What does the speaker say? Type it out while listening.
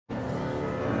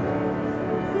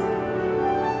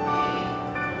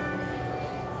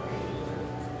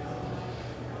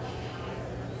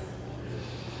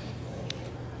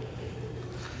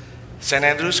St.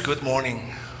 Andrews, good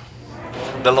morning.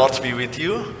 The Lord be with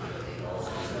you.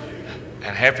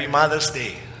 And happy Mother's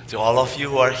Day to all of you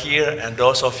who are here and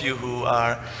those of you who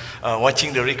are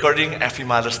watching the recording. Happy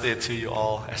Mother's Day to you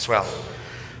all as well.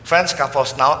 Friends, couple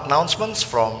of announcements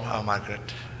from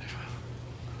Margaret.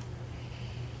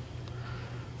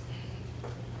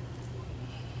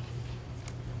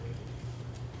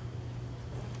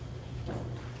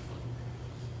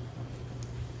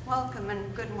 Welcome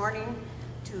and good morning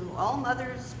to all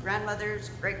mothers,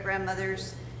 grandmothers,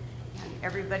 great-grandmothers, and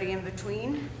everybody in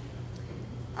between.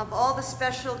 Of all the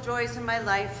special joys in my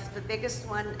life, the biggest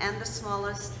one and the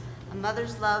smallest, a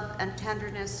mother's love and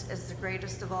tenderness is the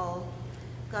greatest of all.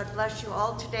 God bless you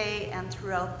all today and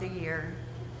throughout the year.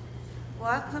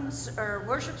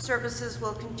 Worship services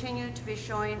will continue to be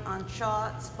showing on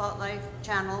Shaw Spotlight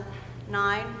Channel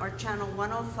 9 or Channel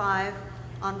 105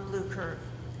 on Blue Curve.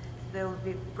 They will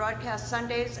be broadcast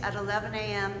Sundays at 11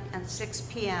 a.m. and 6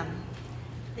 p.m.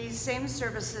 These same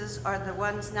services are the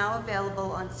ones now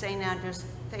available on St. Andrews'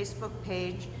 Facebook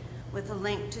page with a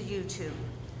link to YouTube.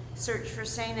 Search for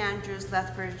St. Andrews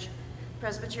Lethbridge.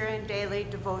 Presbyterian Daily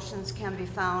Devotions can be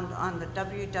found on the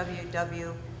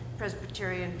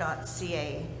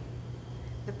www.presbyterian.ca.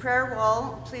 The prayer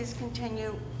wall, please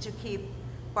continue to keep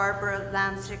Barbara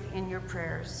Lansick in your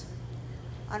prayers.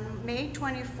 On May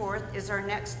 24th is our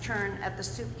next turn at the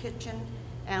soup kitchen,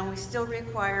 and we still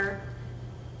require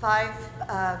 5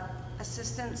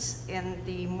 assistants in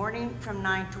the morning from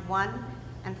 9 to 1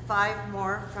 and 5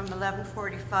 more from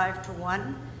 11:45 to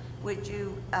 1. Would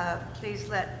you please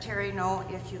let Terry know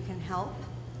if you can help?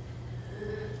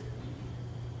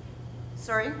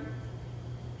 Sorry?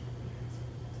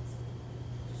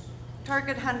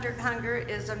 Target Hunger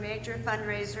is a major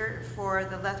fundraiser for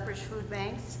the Lethbridge Food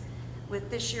Banks. With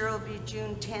this year will be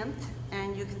June 10th,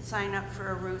 and you can sign up for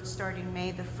a route starting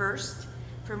May the 1st.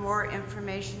 For more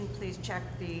information, please check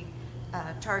the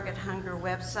Target Hunger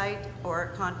website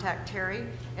or contact Terry.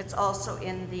 It's also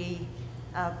in the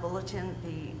bulletin,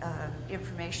 the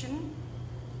information.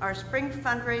 Our spring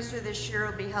fundraiser this year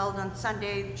will be held on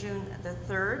Sunday, June the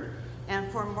 3rd.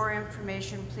 And for more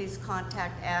information, please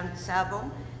contact Ann Sabo.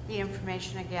 The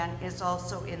information again is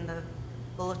also in the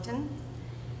bulletin.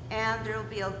 And there will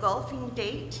be a golfing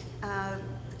date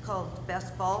called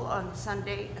Best Ball on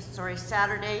Saturday,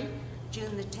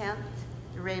 June the 10th,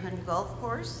 the Raymond Golf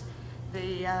Course.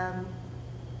 The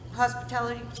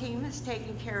hospitality team is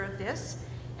taking care of this,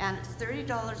 and it's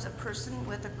 $30 a person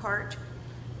with a cart,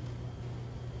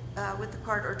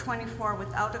 or 24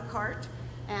 without a cart.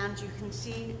 And you can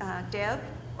see Deb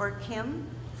or Kim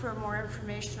for more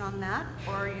information on that,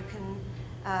 or you can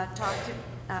talk to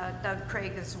Doug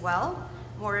Craig as well.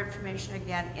 More information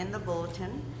again in the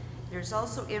bulletin. There's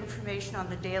also information on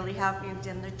the daily happenings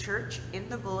in the church in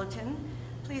the bulletin.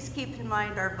 Please keep in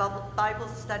mind our Bible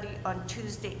study on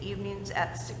Tuesday evenings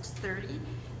at 6:30.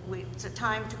 It's a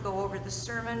time to go over the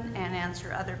sermon and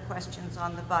answer other questions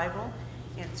on the Bible.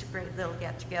 It's a great little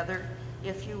get-together.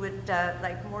 If you would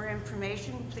like more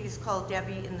information, please call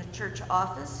Debbie in the church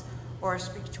office or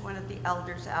speak to one of the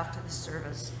elders after the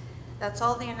service. That's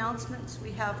all the announcements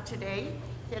we have today.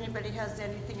 If anybody has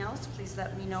anything else, please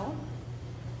let me know.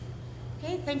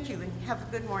 Okay, thank you, and have a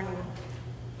good morning.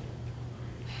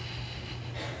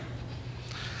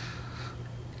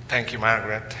 Thank you,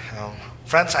 Margaret.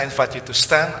 Friends, I invite you to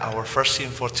stand. Our first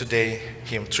hymn for today,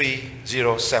 hymn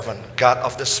 307, God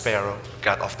of the Sparrow,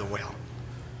 God of the Well.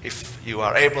 If you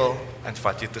are able, I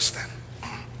invite you to stand.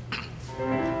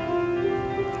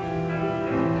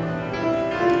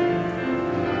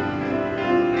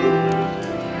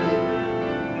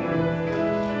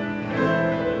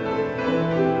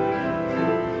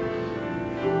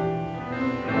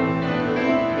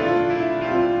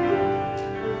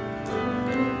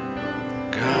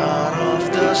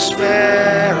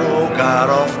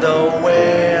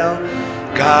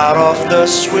 God of the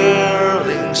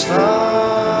swirling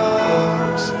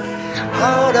stars,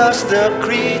 how does the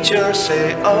creature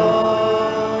say, oh?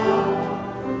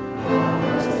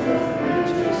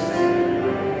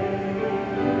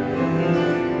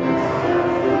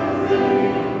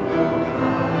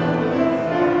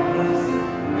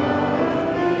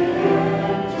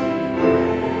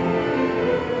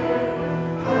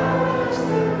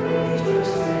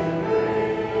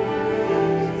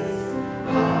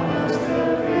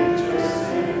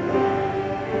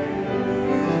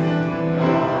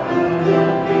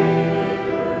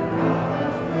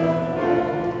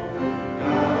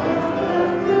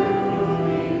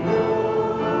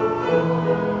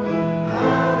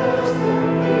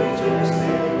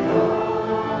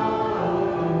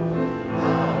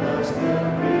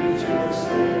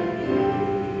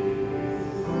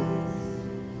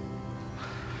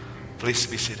 Please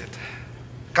be seated.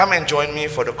 Come and join me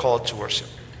for the call to worship.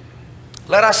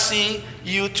 Let us see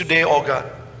you today, O God.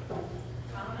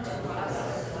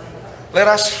 Let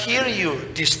us hear you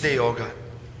this day, O God.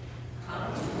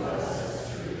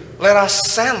 Let us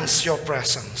sense your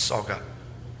presence, O God.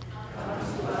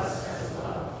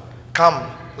 Come,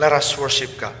 let us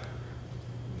worship God.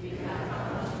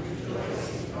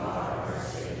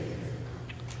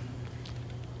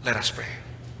 Let us pray.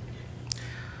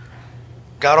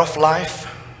 God of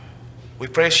life, we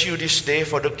praise you this day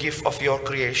for the gift of your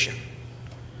creation.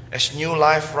 As new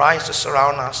life rises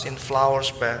around us in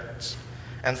flowers' beds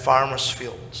and farmers'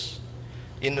 fields,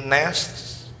 in the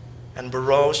nests and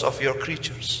burrows of your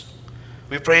creatures,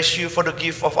 we praise you for the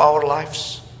gift of our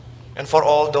lives and for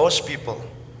all those people,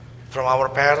 from our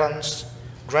parents,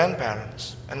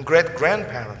 grandparents, and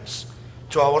great-grandparents,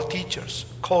 to our teachers,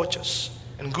 coaches,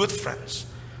 and good friends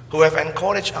who have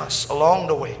encouraged us along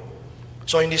the way.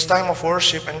 So in this time of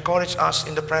worship, encourage us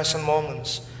in the present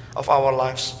moments of our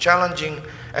lives, challenging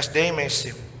as they may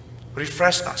seem.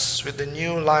 Refresh us with the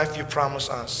new life you promise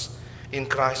us in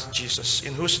Christ Jesus,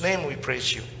 in whose name we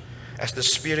praise you, as the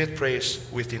Spirit prays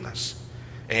within us.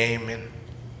 Amen.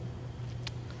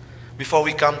 Before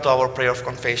we come to our prayer of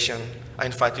confession, I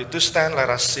invite you to stand. Let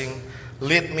us sing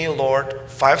Lead Me, Lord,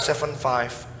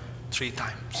 575, 3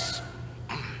 times.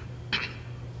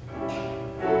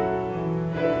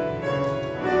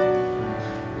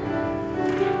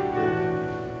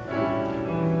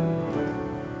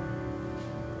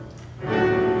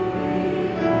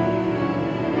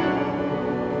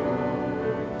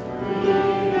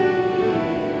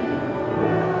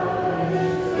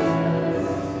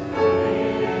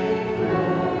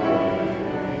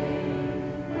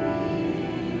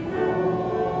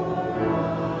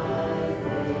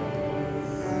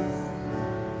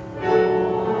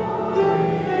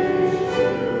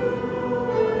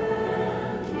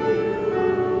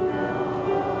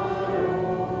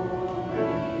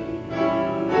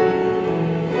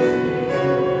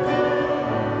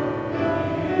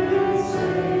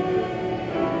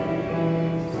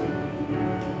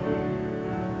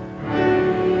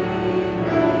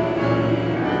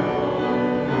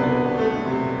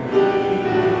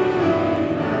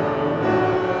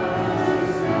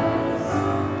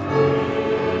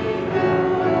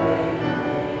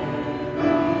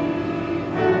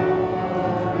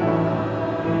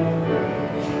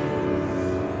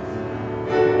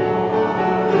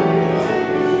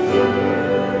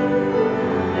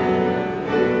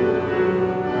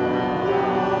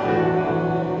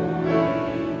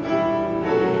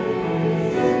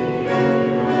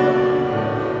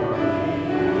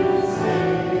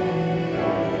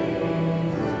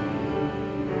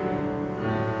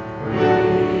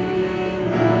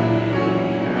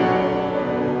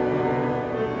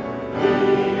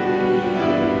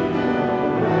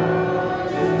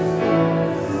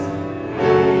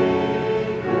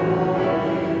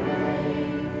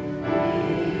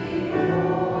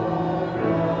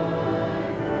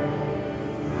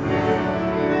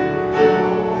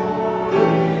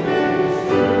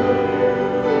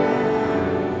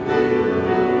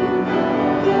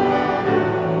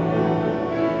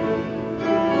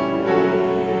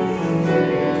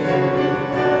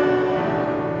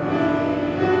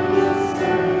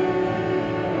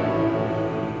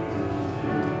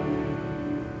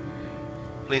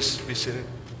 Please be seated.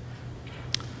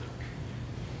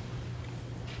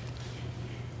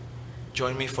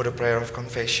 Join me for the prayer of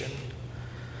confession.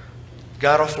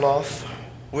 God of love,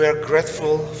 we are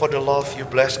grateful for the love you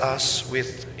bless us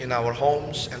with in our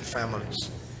homes and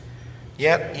families.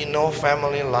 Yet, you know,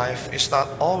 family life is not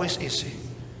always easy.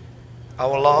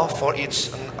 Our love for each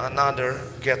another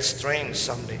gets strained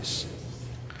some days.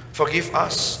 Forgive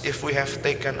us if we have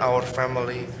taken our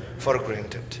family for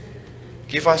granted.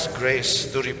 Give us grace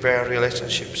to repair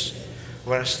relationships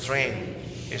where strain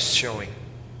is showing.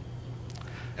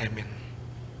 Amen.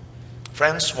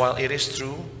 Friends, while it is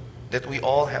true that we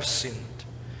all have sinned,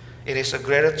 it is a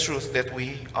greater truth that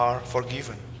we are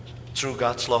forgiven through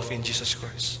God's love in Jesus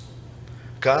Christ.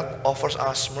 God offers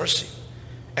us mercy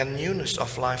and newness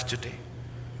of life today.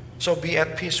 So be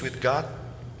at peace with God,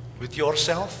 with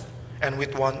yourself, and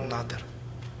with one another.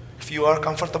 If you are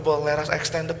comfortable, let us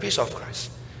extend the peace of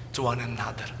Christ to one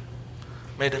another.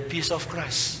 May the peace of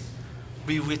Christ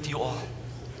be with you all.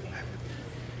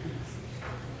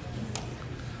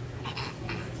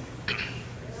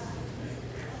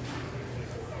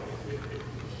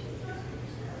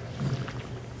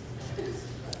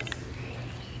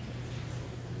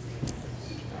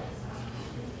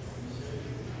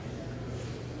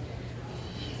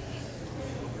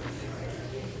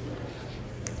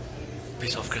 Be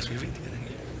Peace of Christ be with you. Thank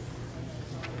you.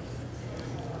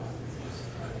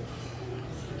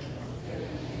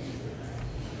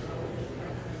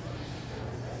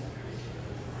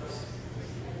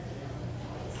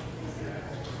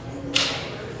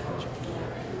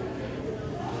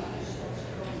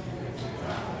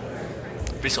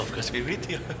 Peace of Christ be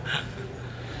with you.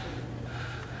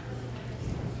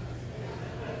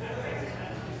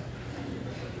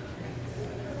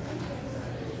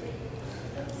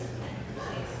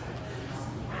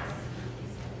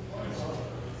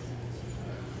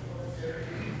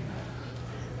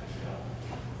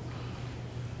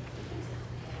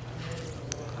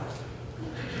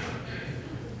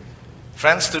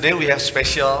 Friends, today we have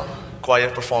special choir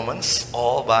performance,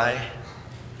 all by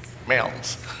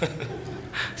males.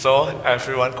 So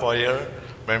everyone choir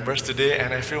members today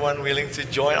and everyone willing to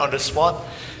join on the spot,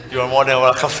 you are more than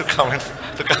welcome to come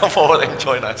forward and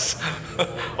join us.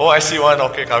 Oh, I see one,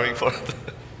 okay, coming forward.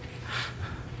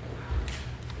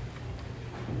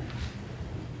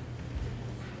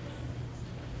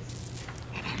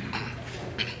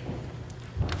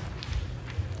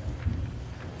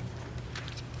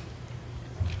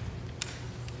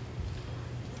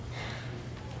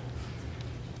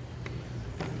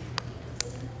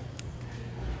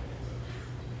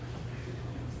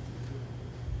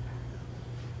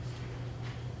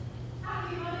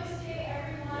 Happy Mother's Day,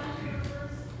 everyone.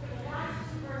 For the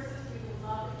last two verses, we will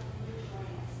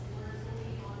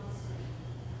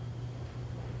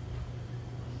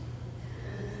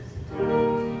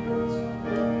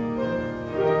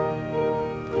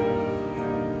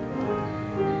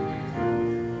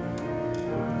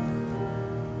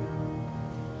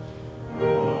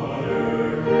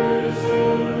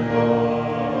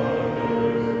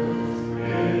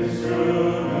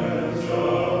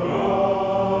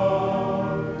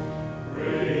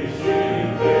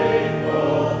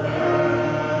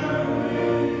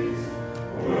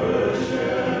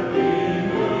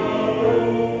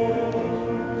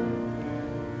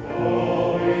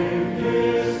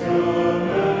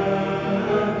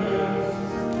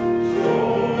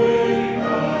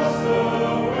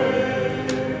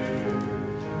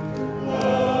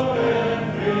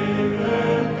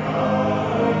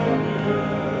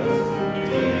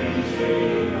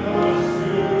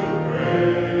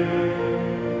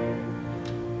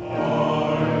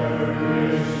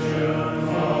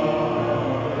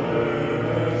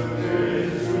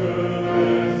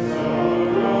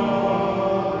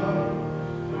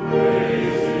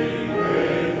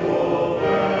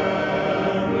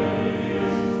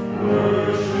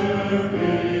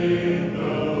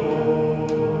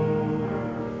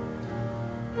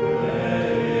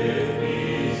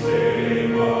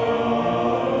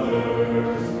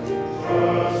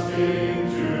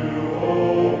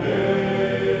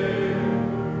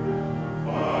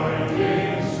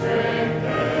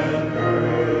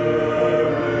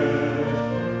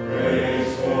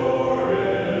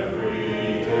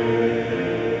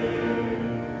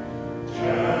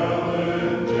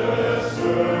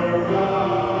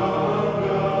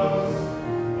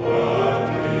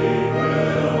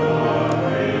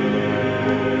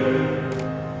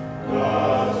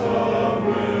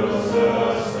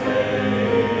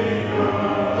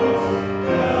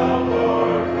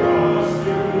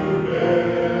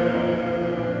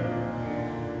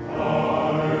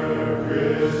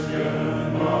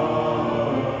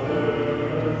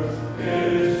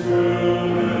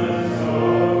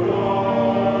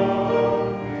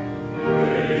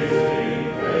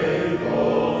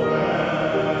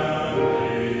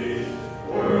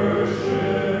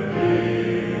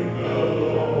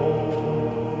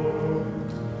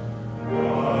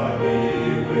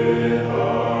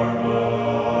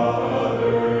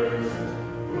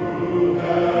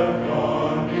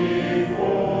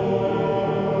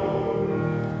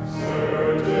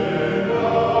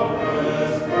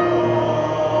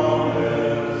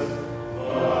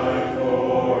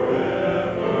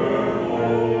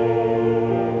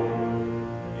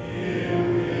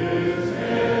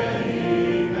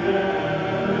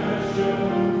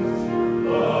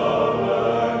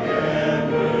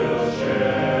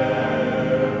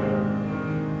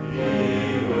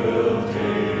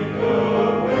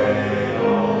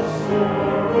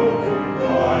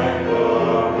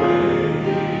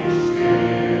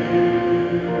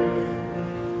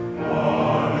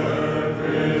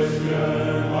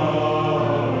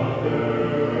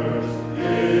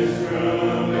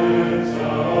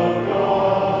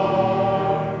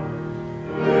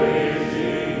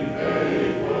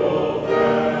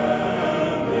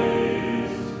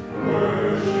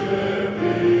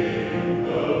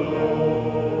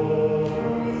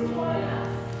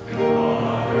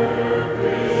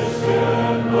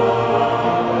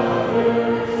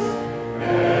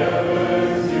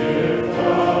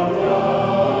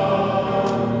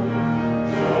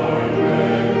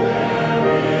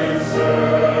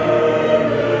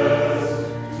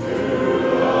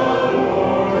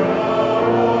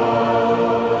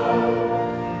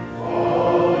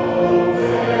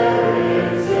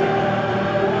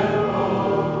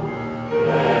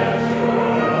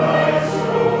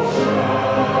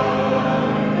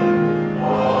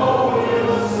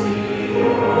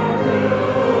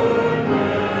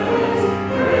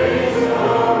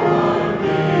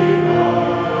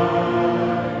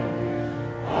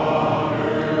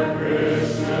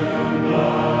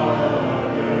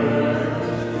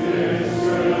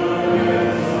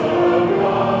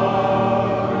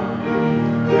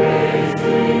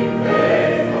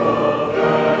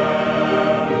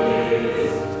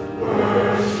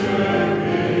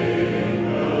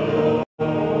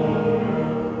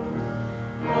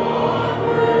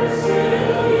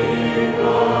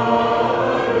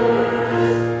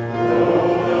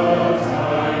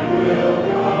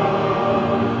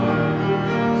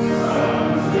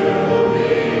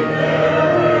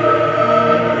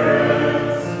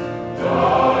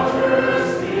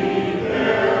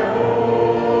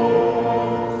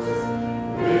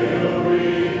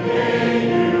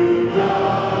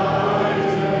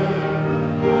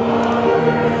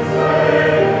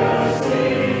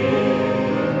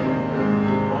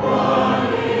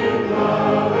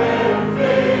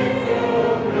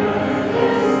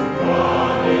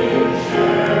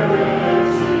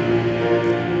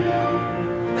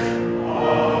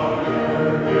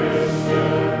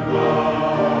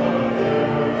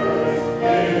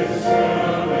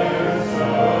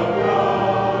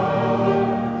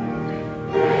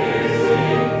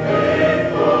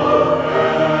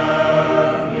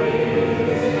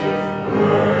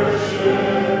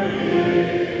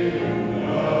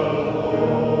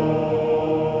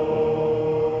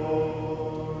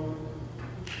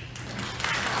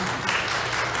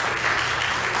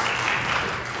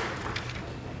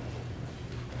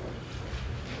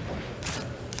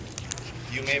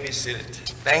You may be seated.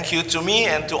 Thank you to me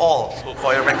and to all who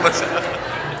choir members.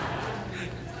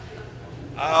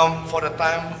 For the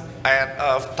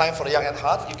time for the young at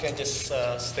heart, you can just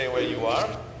stay where you are.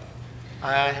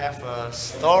 I have a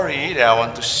story that I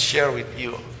want to share with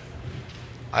you.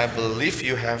 I believe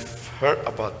you have heard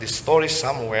about this story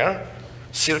somewhere,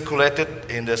 circulated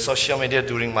in the social media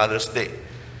during Mother's Day.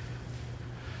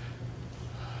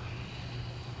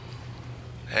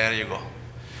 There you go.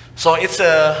 So it's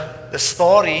a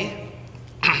story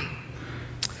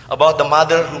about the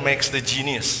mother who makes the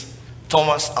genius,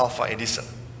 Thomas Alva Edison.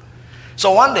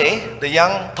 So one day, the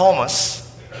young Thomas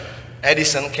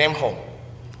Edison came home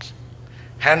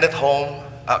and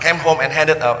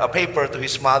handed a paper to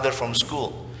his mother from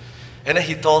school. And then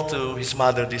he told to his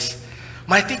mother this,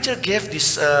 "My teacher gave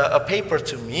this a paper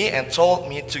to me and told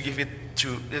me to give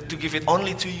it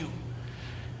only to you."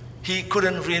 He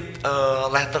couldn't read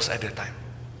letters at that time.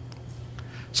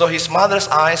 So his mother's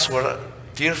eyes were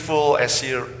tearful as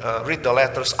she read the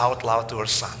letters out loud to her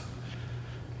son.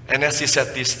 And then she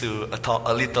said this to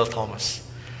a little Thomas,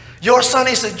 "Your son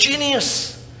is a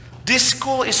genius. This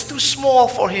school is too small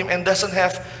for him and doesn't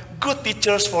have good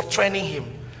teachers for training him.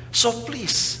 So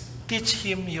please teach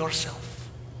him yourself."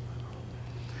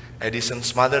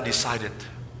 Edison's mother decided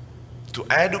to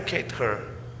educate her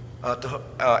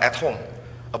at home,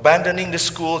 abandoning the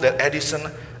school that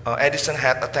Edison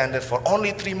had attended for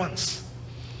only 3 months.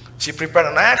 She prepared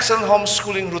an excellent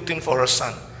homeschooling routine for her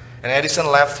son, and Edison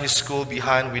left his school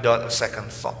behind without a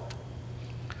second thought.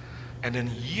 And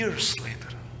then years later,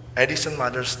 Edison's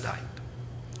mother died,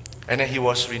 and then he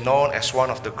was renowned as one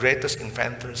of the greatest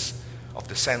inventors of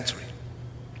the century.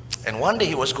 And one day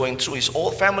he was going through his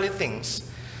old family things.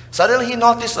 Suddenly he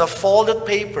noticed a folded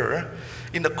paper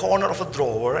in the corner of a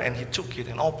drawer, and he took it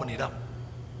and opened it up.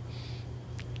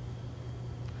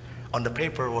 On the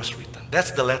paper was written,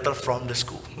 that's the letter from the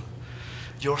school.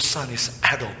 "Your son is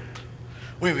adult.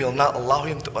 We will not allow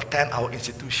him to attend our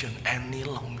institution any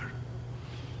longer."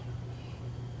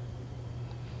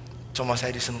 Thomas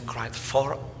Edison cried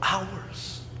for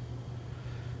hours.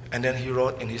 And then he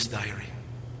wrote in his diary,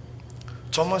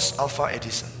 "Thomas Alva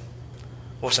Edison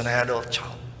was an adult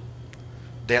child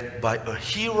that by a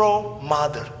hero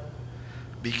mother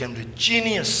became the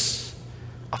genius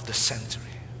of the century."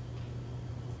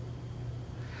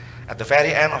 At the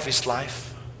very end of his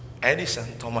life,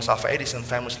 Thomas Alva Edison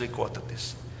famously quoted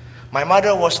this, "My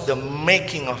mother was the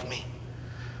making of me.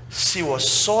 She was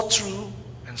so true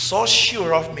and so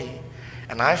sure of me,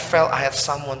 and I felt I had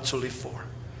someone to live for,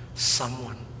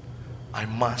 someone I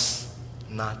must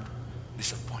not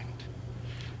disappoint."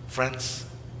 Friends,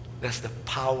 that's the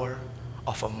power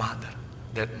of a mother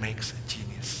that makes a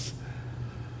genius.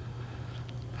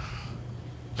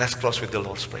 Let's close with the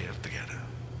Lord's Prayer together.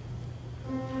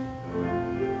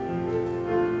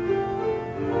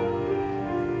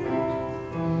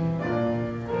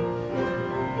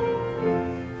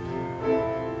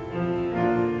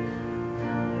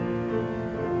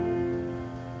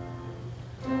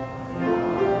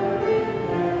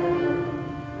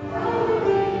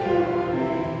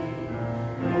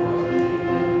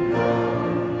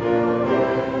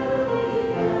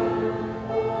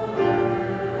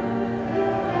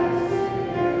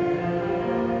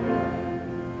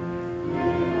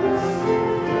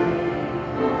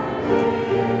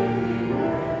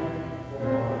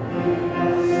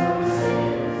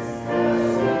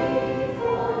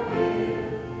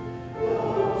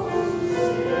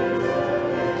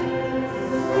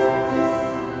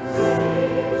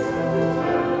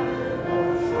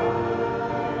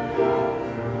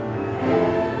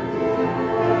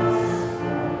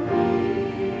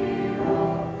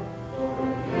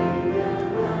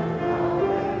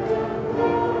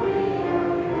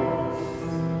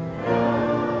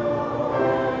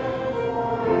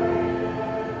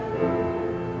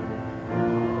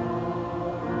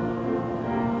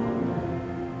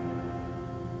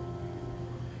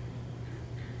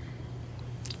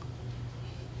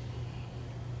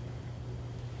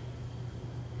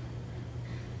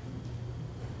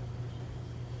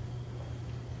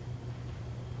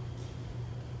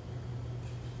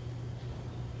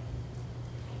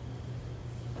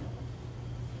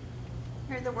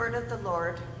 Hear the word of the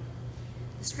Lord.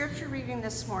 The scripture reading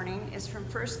this morning is from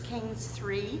 1 Kings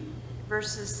 3,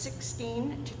 verses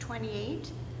 16 to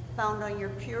 28, found on your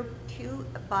Pew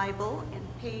Bible in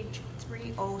page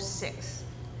 306.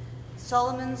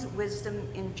 Solomon's wisdom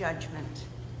in judgment.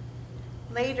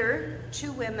 Later,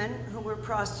 2 women who were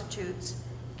prostitutes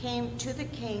came to the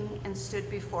king and stood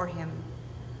before him.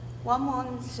 One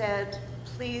woman said,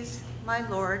 "Please, my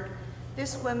lord,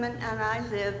 this woman and I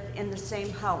live in the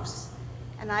same house,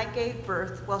 and I gave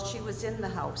birth while she was in the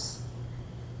house.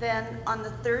 Then on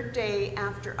the third day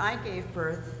after I gave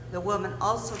birth, the woman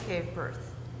also gave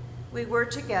birth. We were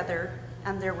together,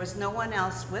 and there was no one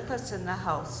else with us in the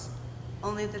house.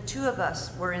 Only the two of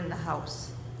us were in the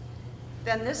house.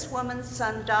 Then this woman's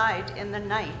son died in the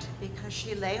night because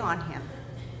she lay on him.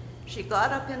 She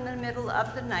got up in the middle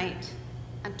of the night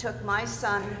and took my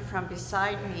son from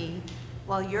beside me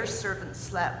while your servant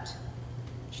slept.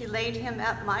 She laid him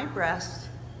at my breast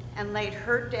and laid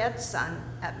her dead son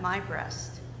at my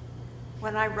breast.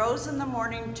 When I rose in the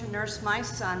morning to nurse my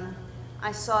son,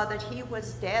 I saw that he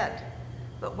was dead.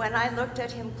 But when I looked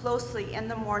at him closely in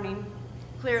the morning,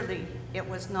 clearly it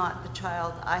was not the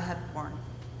child I had borne.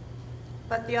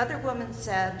 But the other woman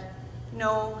said,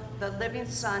 "No, the living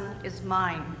son is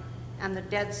mine, and the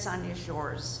dead son is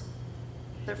yours."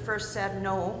 The first said,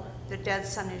 "No, the dead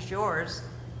son is yours,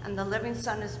 and the living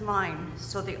son is mine."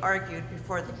 So they argued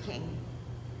before the king.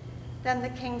 Then the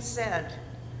king said,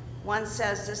 "One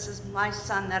says, 'This is my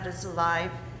son that is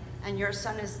alive, and your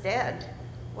son is dead,'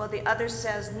 while the other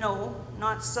says, 'No,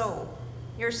 not so.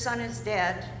 Your son is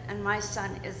dead, and my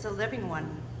son is the living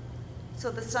one.' So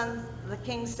the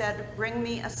king said, 'Bring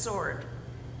me a sword.'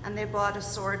 And they brought a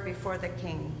sword before the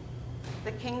king.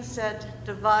 The king said,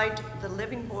 'Divide the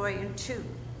living boy in two.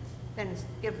 Then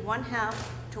give one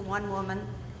half to one woman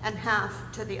and half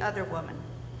to the other woman.'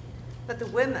 But the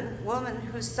woman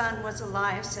whose son was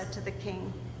alive said to the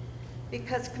king,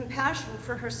 because compassion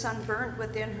for her son burned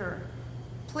within her,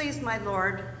 'Please, my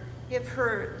lord, give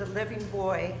her the living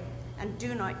boy and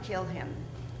do not kill him.'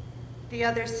 The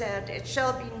other said, 'It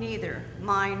shall be neither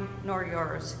mine nor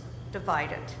yours.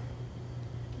 Divide it.'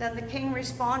 Then the king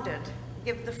responded,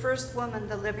 'Give the first woman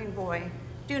the living boy.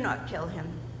 Do not kill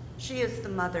him. She is the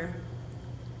mother.'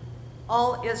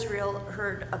 All Israel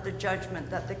heard of the judgment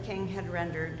that the king had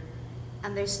rendered,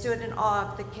 and they stood in awe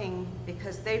of the king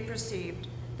because they perceived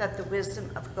that the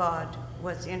wisdom of God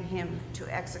was in him to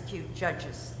execute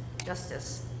justice.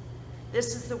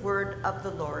 This is the word of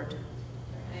the Lord.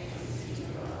 Thank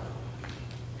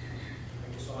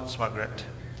you so much, Margaret.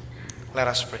 Let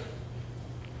us pray.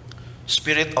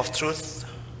 Spirit of truth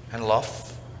and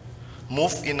love,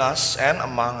 move in us and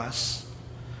among us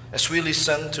as we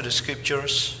listen to the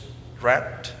scriptures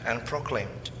read and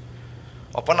proclaimed.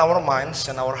 Open our minds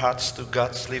and our hearts to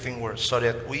God's living word so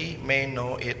that we may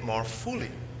know it more fully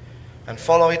and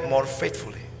follow it more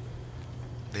faithfully,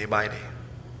 day by day.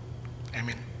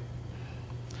 Amen.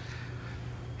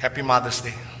 Happy Mother's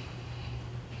Day.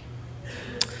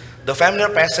 The familiar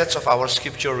passage of our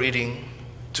scripture reading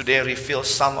today reveals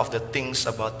some of the things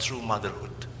about true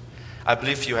motherhood. I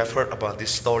believe you have heard about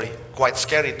this story. Quite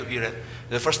scary to hear it.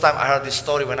 The first time I heard this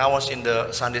story when I was in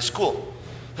the Sunday school,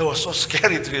 it was so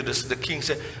scary to hear this. The king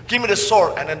said, "Give me the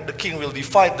sword," and then the king will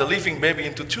divide the living baby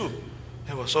into two.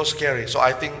 It was so scary. So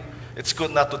I think it's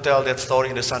good not to tell that story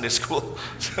in the Sunday school.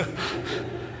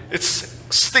 It's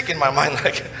stick in my mind,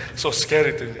 like so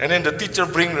scary to me. And then the teacher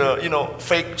bring the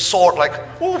fake sword,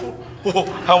 like whoo.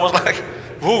 I was like,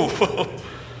 whoo.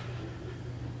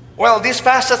 Well, this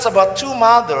passage about two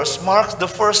mothers marks the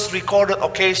first recorded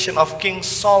occasion of King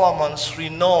Solomon's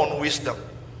renowned wisdom.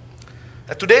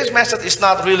 Today's message is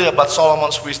not really about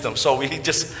Solomon's wisdom, so we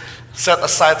just set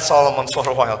aside Solomon for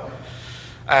a while.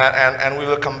 And we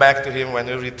will come back to him when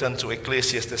we return to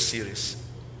Ecclesiastes series.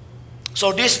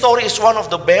 So this story is one of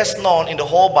the best known in the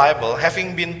whole Bible.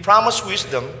 Having been promised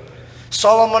wisdom,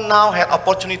 Solomon now had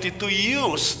opportunity to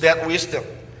use that wisdom.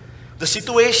 The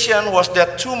situation was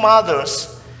that two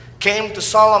mothers came to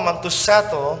Solomon to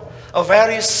settle a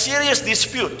very serious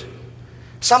dispute.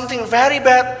 Something very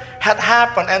bad had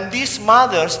happened, and these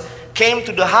mothers came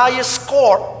to the highest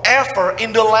court ever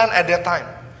in the land at that time.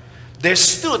 They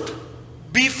stood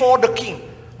before the king.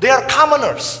 They are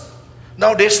commoners.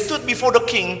 Now they stood before the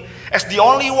king as the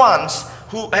only one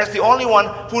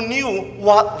who knew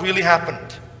what really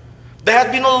happened. They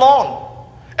had been alone,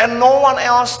 and no one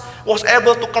else was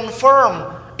able to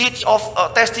confirm each of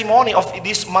testimony of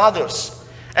these mothers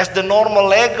as the normal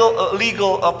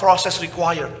legal process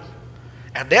required.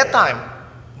 At that time,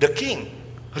 the king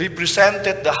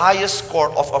represented the highest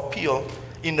court of appeal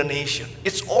in the nation.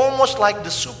 It's almost like the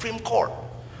Supreme Court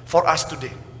for us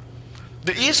today.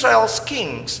 The Israel's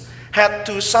kings had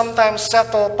to sometimes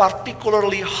settle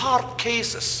particularly hard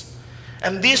cases,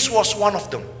 and this was one of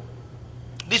them.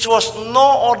 This was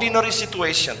no ordinary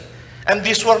situation, and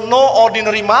these were no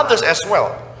ordinary mothers as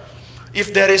well.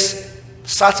 If there is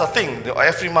such a thing,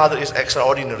 every mother is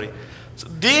extraordinary. So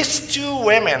these two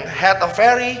women had a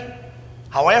very,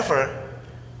 however,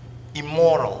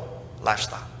 immoral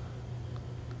lifestyle.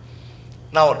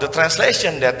 Now, the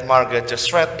translation that Margaret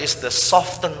just read is the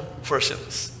softened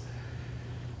versions.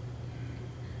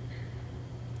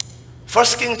 1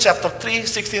 Kings chapter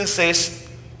 3:16 says,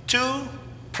 2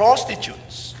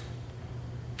 prostitutes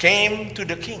came to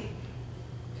the king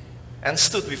and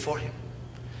stood before him.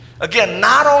 Again,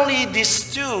 not only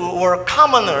these two were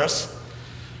commoners,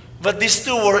 but these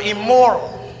two were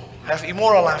immoral, have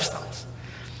immoral lifestyles.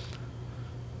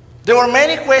 There were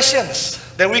many questions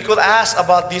that we could ask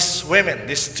about these women,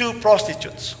 these 2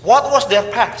 prostitutes. What was their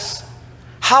past?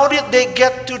 How did they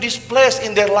get to this place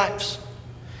in their lives?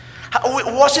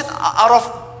 Was it out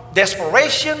of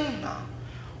desperation?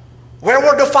 Where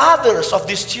were the fathers of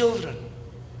these children?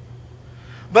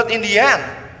 But in the end,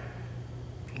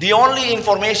 the only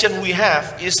information we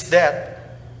have is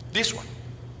that this one.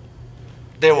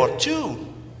 There were 2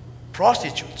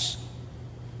 prostitutes.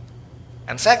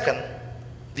 And second,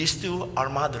 these 2 are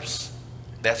mothers.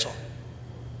 That's all.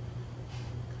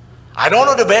 I don't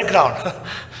know the background.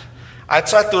 I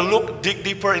tried to dig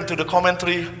deeper into the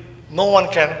commentary. No one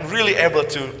can really able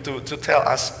to tell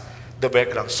us the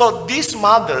background. So these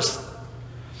mothers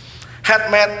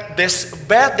had made these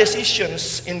bad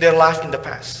decisions in their life in the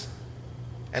past.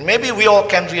 And maybe we all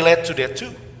can relate to that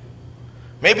too.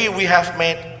 Maybe we have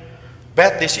made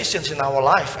bad decisions in our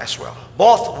life as well.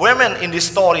 Both women in this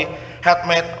story had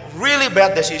made really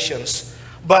bad decisions,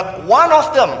 but one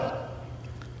of them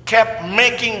kept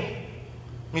making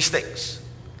mistakes.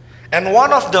 And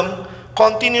one of them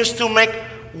continues to make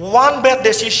one bad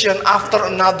decision after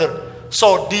another.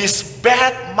 So this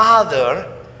bad mother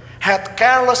had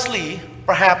carelessly,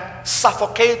 perhaps,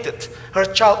 suffocated her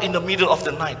child in the middle of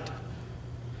the night.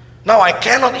 Now I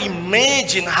cannot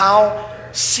imagine how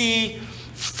she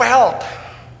felt,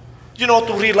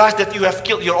 to realize that you have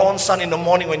killed your own son in the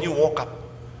morning when you woke up.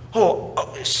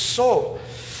 So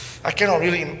I cannot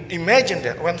really imagine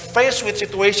that. When faced with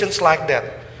situations like that,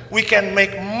 we can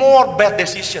make more bad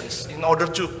decisions in order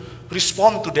to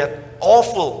respond to that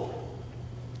awful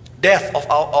death of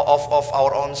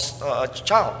our own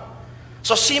child.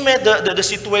 So she made the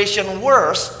situation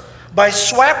worse by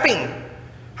swapping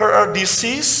her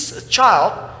deceased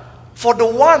child for the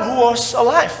one who was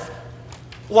alive,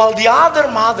 while the other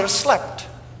mother slept.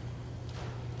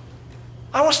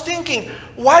 I was thinking,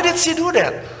 why did she do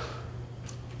that?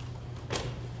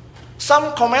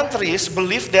 Some commentaries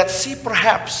believe that she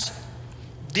perhaps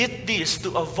did this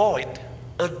to avoid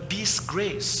a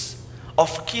disgrace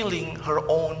of killing her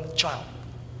own child.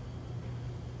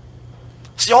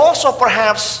 She also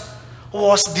perhaps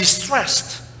was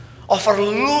distressed of her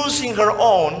losing her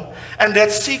own, and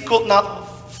that she could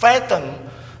not fathom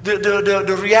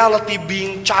the reality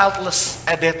being childless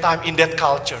at that time in that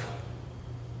culture.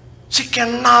 She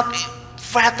cannot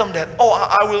fathom that,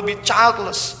 I will be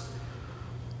childless.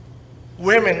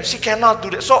 Women, she cannot do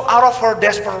that. So out of her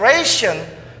desperation,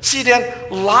 she then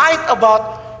lied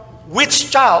about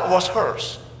which child was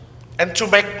hers. And to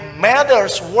make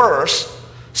matters worse,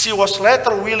 she was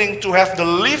later willing to have the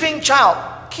living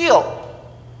child killed.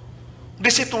 The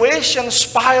situation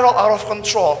spiraled out of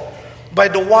control by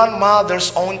the one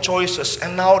mother's own choices,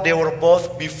 and now they were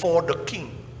both before the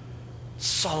king,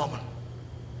 Solomon.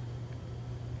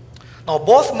 Now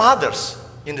both mothers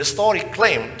in the story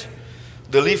claimed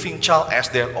the living child as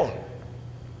their own.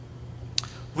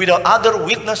 Without other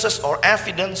witnesses or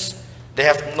evidence, they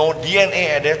have no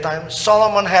DNA at that time,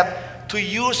 Solomon had to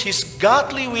use his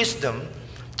godly wisdom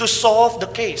to solve the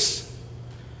case.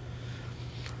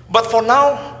 But for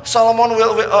now, Solomon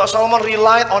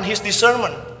relied on his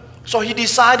discernment. So he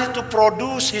decided to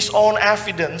produce his own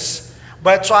evidence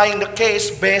by trying the case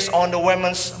based on the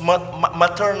woman's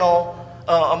maternal,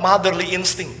 motherly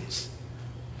instincts.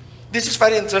 This is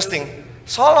very interesting.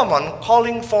 Solomon,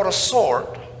 calling for a sword,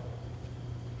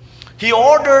 he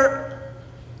ordered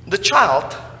the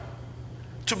child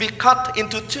to be cut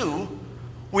into 2,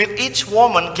 with each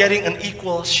woman getting an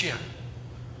equal share.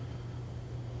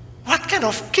 What kind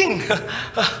of king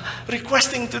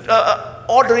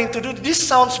ordering to do this?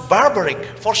 Sounds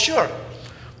barbaric for sure.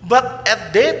 But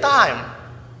at that time,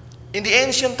 in the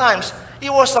ancient times,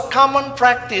 it was a common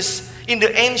practice in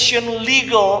the ancient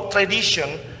legal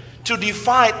tradition to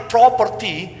divide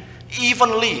property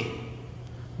evenly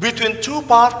between 2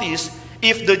 parties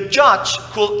if the judge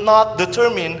could not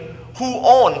determine who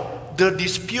owned the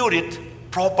disputed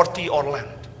property or land.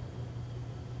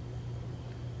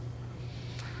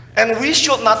 And we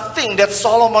should not think that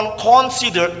Solomon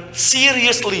considered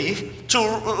seriously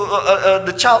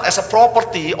the child as a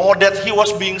property, or that he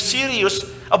was being serious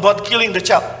about killing the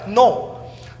child. No,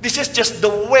 this is just the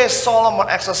way Solomon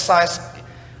exercised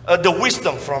the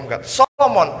wisdom from God.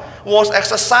 Solomon was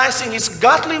exercising his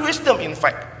godly wisdom, in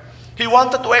fact. He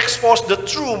wanted to expose the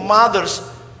true mother's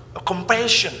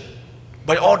compassion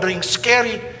by ordering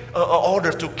scary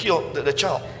order to kill the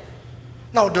child.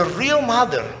 Now, the real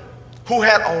mother, who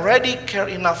had already cared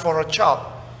enough for her child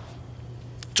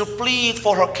to plead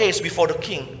for her case before the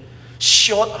king,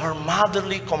 showed her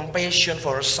motherly compassion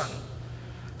for her son.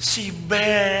 She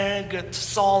begged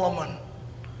Solomon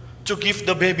to give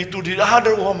the baby to the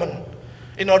other woman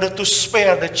in order to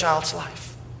spare the child's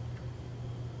life.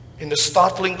 In the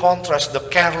startling contrast, the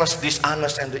careless,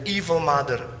 dishonest, and the evil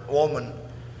mother, woman,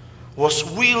 was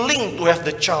willing to have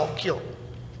the child killed.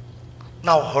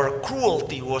 Now her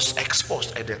cruelty was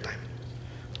exposed at that time,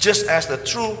 just as the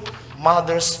true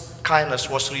mother's kindness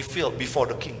was revealed before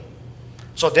the king.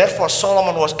 So therefore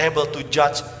Solomon was able to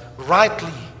judge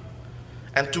rightly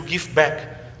and to give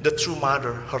back the true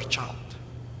mother her child.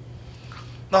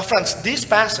 Now friends, this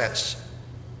passage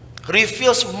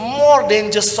reveals more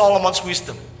than just Solomon's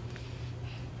wisdom.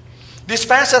 This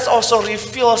passage also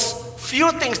reveals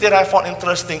few things that I found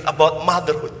interesting about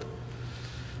motherhood.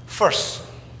 First,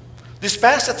 this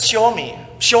passage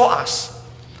show us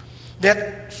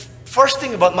that first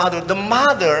thing about motherhood,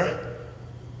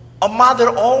 a mother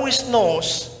always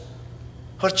knows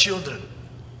her children.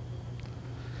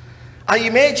 I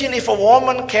imagine if a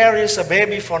woman carries a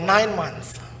baby for 9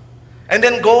 months and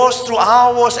then goes through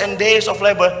hours and days of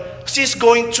labor, she's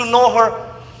going to know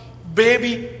her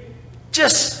baby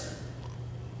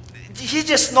he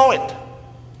just know it.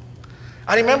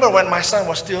 I remember when my son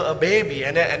was still a baby,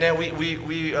 and then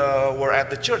we were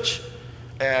at the church,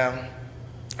 and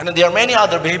then there are many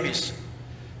other babies,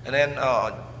 and then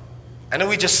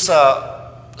we just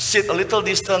sit a little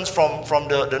distance from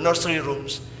the nursery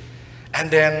rooms, and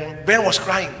then Ben was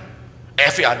crying.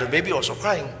 Every other baby also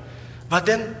crying, but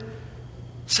then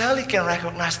Sally can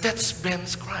recognize that's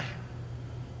Ben's cry.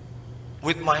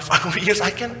 With my 5 years,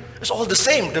 it's all the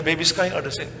same. The baby's crying are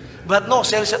the same. But no,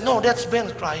 Sally said, no, that's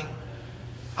Ben crying.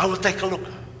 I will take a look.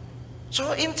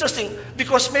 So interesting,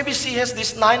 because maybe she has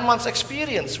this 9 months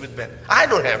experience with Ben. I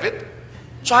don't have it.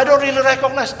 So I don't really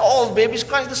recognize all babies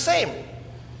cry the same.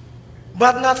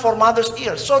 But not for mother's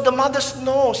ears. So the mother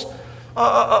knows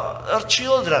her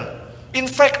children. In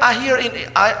fact, I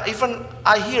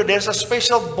hear there's a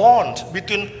special bond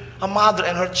between a mother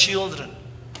and her children.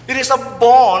 It is a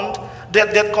bond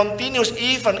that continues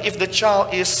even if the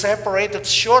child is separated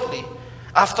shortly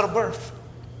after birth.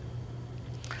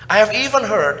 I have even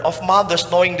heard of mothers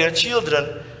knowing their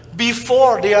children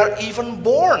before they are even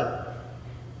born.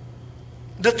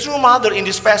 The true mother in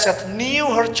this passage knew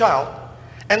her child,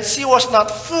 and she was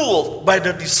not fooled by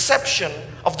the deception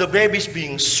of the babies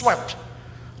being swept.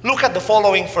 Look at the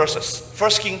following verses, 1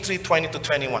 Kings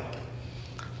 3:20-21.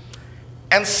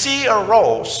 And she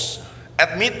arose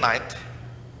at midnight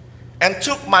and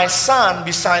took my son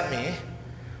beside me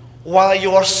while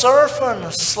your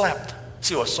servant slept.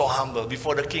 She was so humble.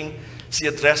 Before the king, she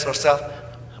addressed herself,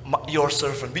 your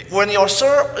servant. When your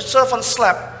servant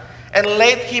slept, and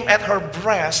laid him at her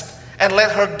breast, and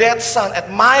laid her dead son at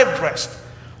my breast.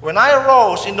 When I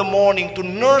arose in the morning to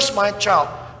nurse my child,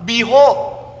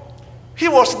 behold, he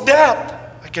was dead.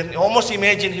 I can almost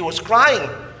imagine he was crying.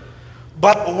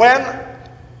 But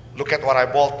look at what I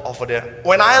bold over there.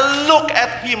 When I look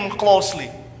at him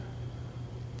closely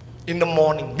in the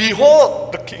morning,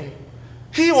 behold the king.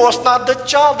 He was not the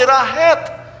child that I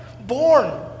had born.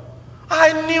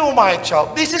 I knew my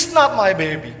child. This is not my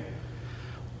baby.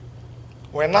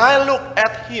 When I look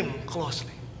at him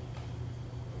closely,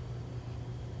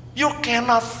 you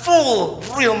cannot fool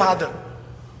real mother.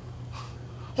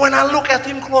 When I look at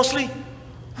him closely,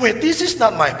 wait, this is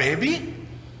not my baby.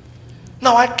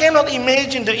 Now I cannot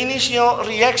imagine the initial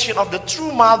reaction of the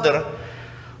true mother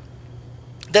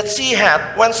that she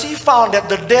had when she found that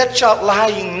the dead child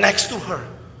lying next to her.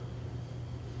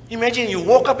 Imagine you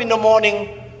woke up in the morning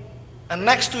and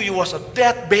next to you was a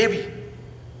dead baby.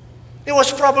 It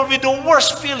was probably the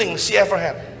worst feeling she ever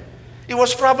had. It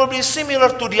was probably similar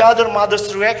to the other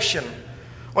mother's reaction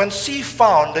when she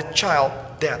found the child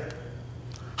dead.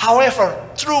 However,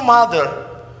 true mother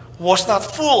was not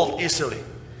fooled easily.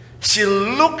 She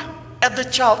looked at the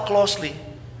child closely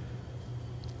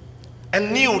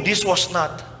and knew this was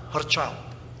not her child.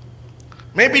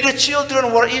 Maybe the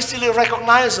children were easily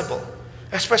recognizable,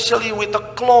 especially with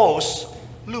a close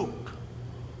look.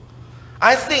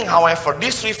 I think, however,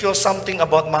 this reveals something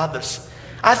about mothers.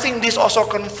 I think this also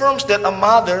confirms that a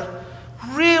mother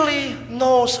really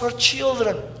knows her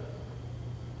children.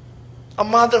 A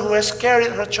mother who has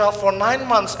carried her child for 9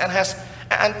 months and has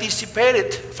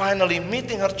anticipated finally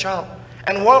meeting her child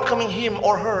and welcoming him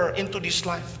or her into this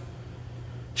life.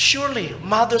 Surely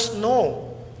mothers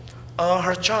know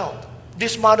her child.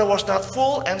 This mother was not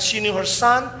fool, and she knew her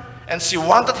son, and she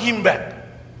wanted him back,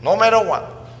 no matter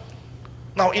what.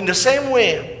 Now, in the same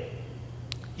way,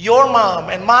 your mom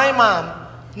and my mom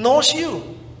knows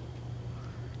you.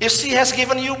 If she has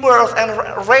given you birth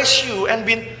and raised you and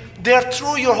been there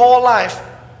through your whole life,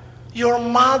 your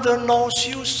mother knows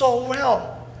you so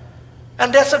well.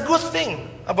 And that's a good thing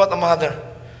about a mother.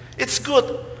 It's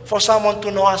good for someone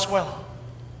to know us well.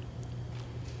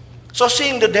 So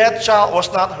seeing the dead child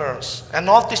was not hers, and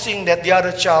noticing that the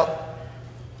other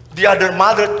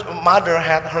mother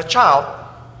had her child,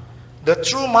 the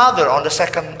true mother, on the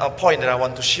second point that I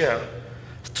want to share,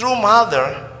 true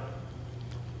mother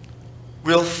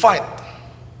will fight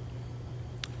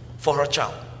for her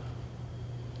child.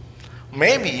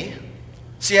 Maybe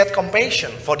she had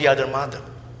compassion for the other mother.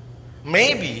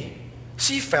 Maybe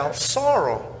she felt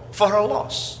sorrow for her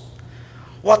loss.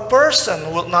 What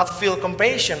person would not feel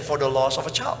compassion for the loss of a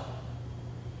child?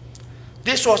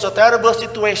 This was a terrible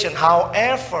situation.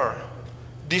 However,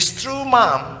 this true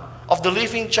mom of the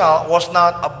living child was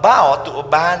not about to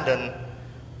abandon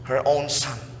her own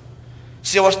son.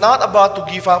 She was not about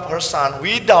to give up her son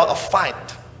without a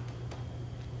fight.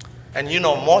 And you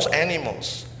know, most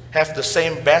animals have the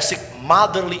same basic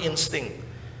motherly instinct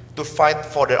to fight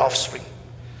for their offspring.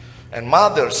 And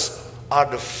mothers are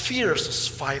the fiercest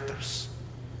fighters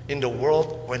in the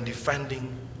world when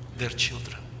defending their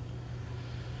children.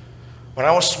 When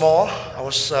I was small, I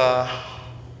was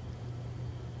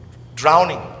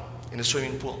drowning in the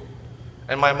swimming pool.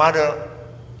 And my mother,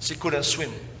 she couldn't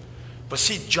swim, but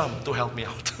she jumped to help me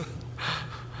out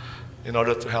in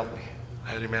order to help me.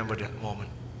 I remember that moment.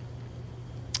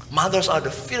 Mothers are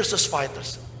the fiercest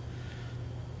fighters.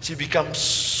 She becomes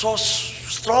so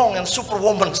strong and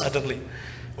superwoman suddenly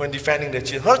when defending the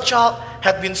child. Her child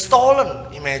had been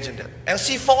stolen, imagine that. And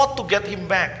she fought to get him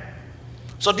back.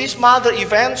 So this mother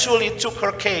eventually took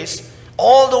her case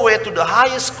all the way to the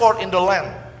highest court in the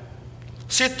land.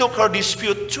 She took her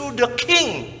dispute to the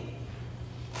king.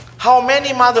 How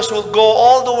many mothers will go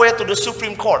all the way to the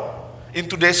Supreme Court in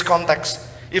today's context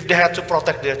if they had to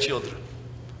protect their children?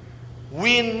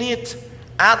 We need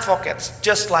advocates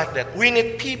just like that. We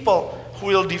need people who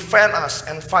will defend us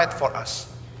and fight for us,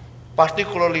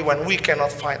 particularly when we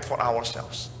cannot fight for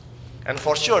ourselves. And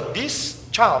for sure, this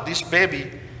child, this baby,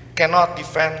 cannot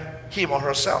defend him or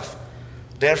herself.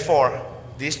 Therefore,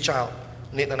 this child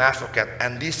needs an advocate,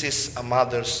 and this is a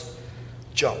mother's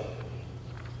job.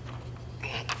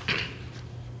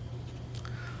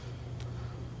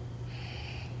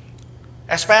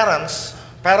 As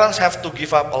parents have to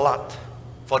give up a lot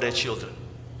for their children.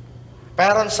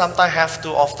 Parents sometimes have to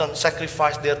often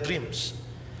sacrifice their dreams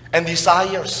and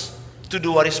desires to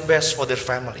do what is best for their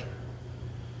family.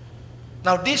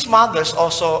 Now this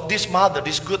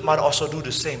good mother also do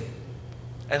the same.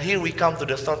 And here we come to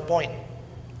the third point.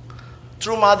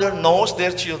 True mother knows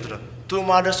their children. True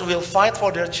mothers will fight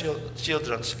for their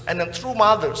children. And then true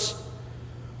mothers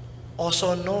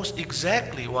also knows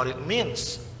exactly what it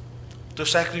means to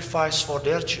sacrifice for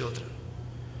their children.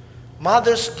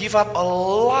 Mothers give up a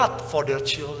lot for their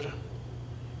children.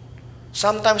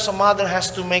 Sometimes a mother has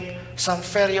to make some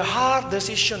very hard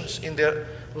decisions in their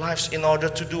lives in order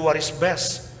to do what is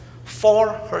best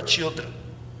for her children.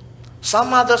 Some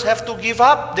mothers have to give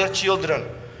up their children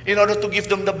in order to give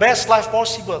them the best life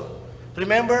possible.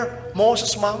 Remember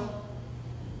Moses' mom?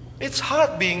 It's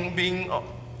hard being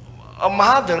a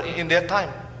mother in their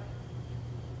time.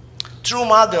 True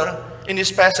mother in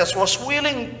this passage was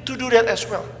willing to do that as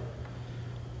well.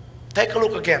 Take a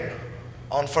look again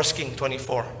on 1 Kings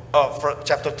 24,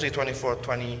 chapter 3, 24,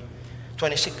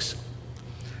 26.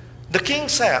 The king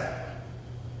said,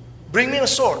 "Bring me a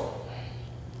sword."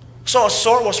 So a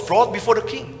sword was brought before the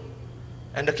king.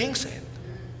 And the king said,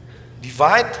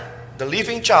 "Divide the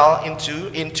living child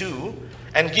in two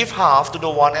and give half to the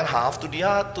one and half to the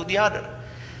other."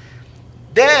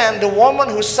 Then the woman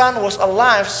whose son was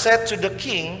alive said to the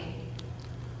king,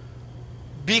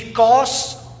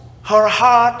 because her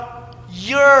heart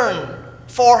yearned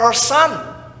for her son,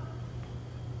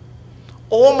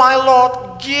 "Oh my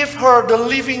Lord, give her the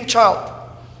living child,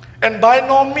 and by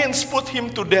no means put him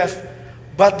to death."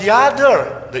 But the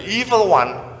other, the evil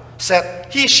one,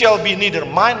 said, "He shall be neither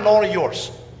mine nor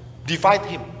yours. Divide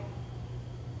him."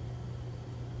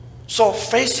 So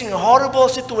facing a horrible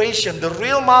situation, the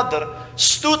real mother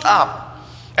stood up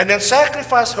and then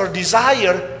sacrificed her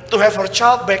desire to have her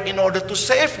child back in order to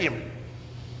save him.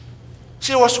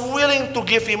 She was willing to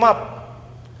give him up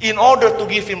in order to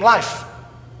give him life.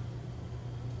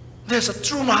 There's a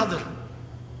true mother.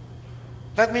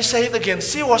 Let me say it again.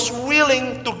 She was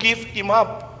willing to give him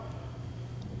up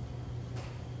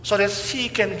so that she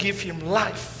can give him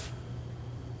life.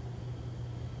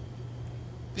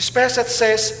 This passage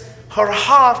says her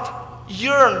heart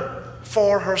yearned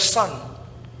for her son.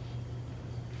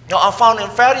 Now I found a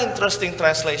very interesting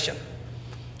translation.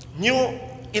 New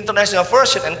International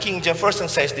Version and King James Version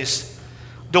says this: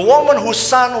 the woman whose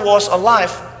son was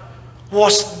alive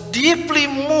was deeply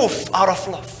moved out of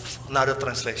love. Another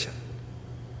translation.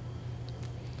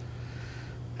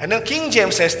 And then King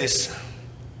James says this: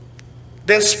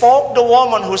 then spoke the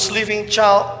woman whose living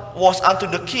child was unto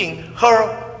the king.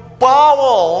 Her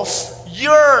bowels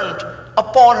yearned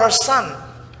upon her son.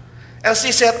 And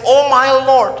she said, O my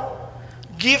Lord,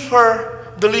 give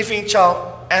her the living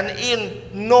child, and in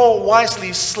no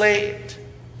wisely slay it.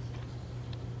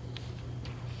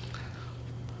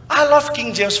 I love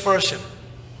King James Version.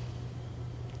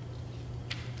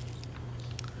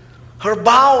 Her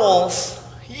bowels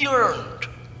yearned.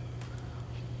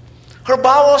 Her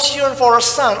bowels yearned for her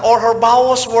son, or her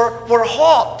bowels were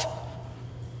hot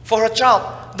for her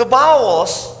child. The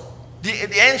bowels, the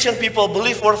ancient people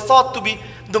believe, were thought to be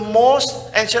the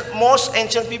most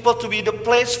ancient people to be the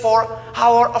place for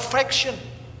our affection.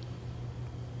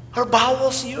 Her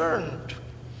bowels yearned.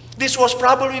 This was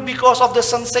probably because of the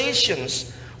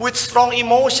sensations which strong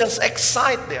emotions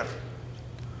excite there.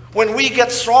 When we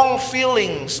get strong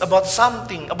feelings about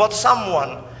something, about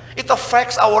someone, it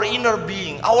affects our inner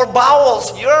being. Our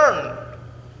bowels yearn.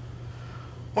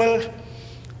 When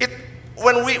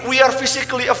we are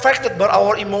physically affected by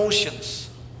our emotions.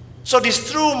 So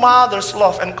this true mother's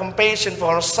love and compassion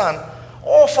for her son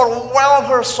overwhelmed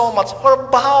her so much. Her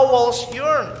bowels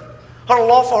yearned. Her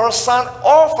love for her son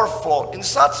overflowed in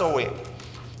such a way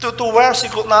to where she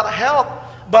could not help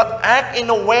but act in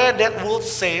a way that would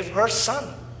save her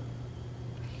son.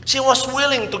 She was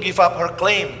willing to give up her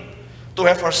claim to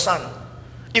have her son,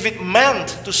 if it meant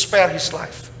to spare his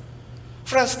life.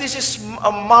 Friends, this is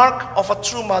a mark of a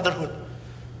true motherhood,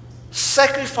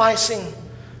 sacrificing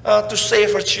to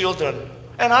save her children.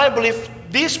 And I believe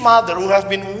this mother who has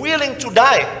been willing to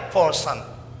die for her son,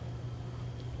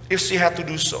 if she had to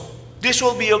do so, this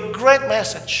will be a great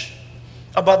message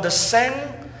about the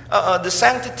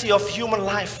sanctity of human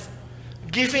life.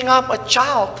 Giving up a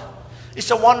child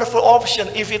is a wonderful option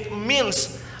if it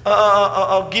means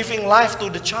giving life to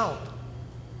the child.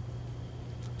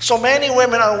 So many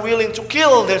women are willing to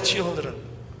kill their children,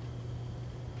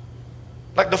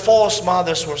 like the false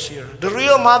mothers were here. The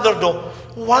real mother, though,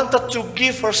 wanted to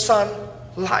give her son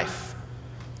life.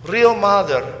 Real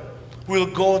mother will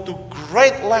go to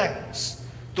great lengths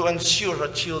to ensure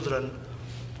her children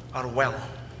are well.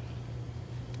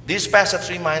 This passage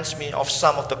reminds me of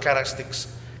some of the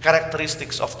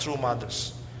characteristics of true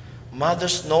mothers.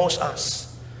 Mothers knows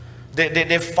us.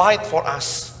 They fight for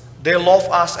us. They love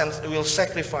us and will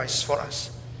sacrifice for us.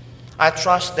 I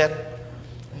trust that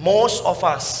most of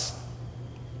us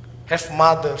have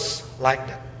mothers like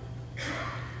that.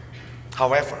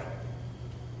 However,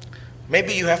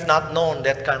 maybe you have not known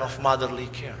that kind of motherly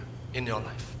care in your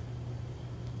life.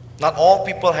 Not all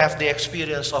people have the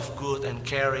experience of good and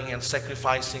caring and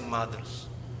sacrificing mothers.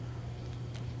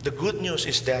 The good news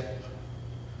is that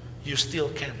you still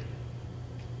can.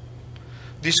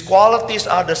 These qualities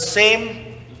are the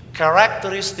same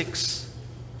characteristics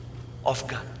of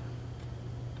God.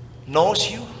 Knows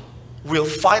you, will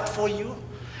fight for you,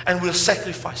 and will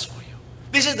sacrifice for you.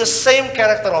 This is the same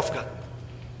character of God.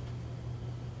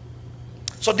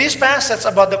 So this passage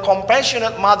about the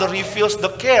compassionate mother reveals the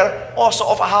care also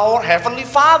of our Heavenly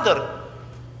Father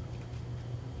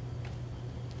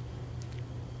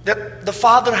that the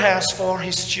Father has for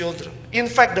His children. In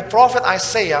fact, the prophet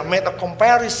Isaiah made a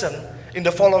comparison in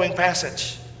the following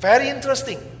passage. Very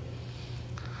interesting.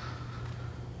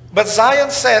 But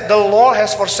Zion said, the Lord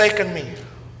has forsaken me.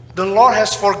 The Lord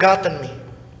has forgotten me.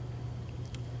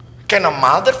 Can a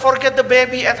mother forget the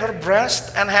baby at her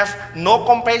breast and have no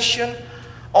compassion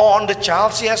on the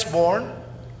child she has born?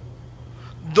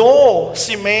 Though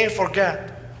she may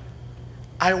forget,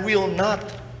 I will not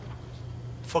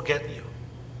forget you,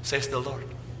 says the Lord.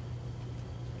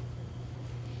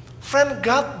 Friend,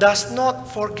 God does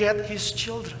not forget His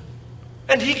children.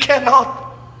 And He cannot.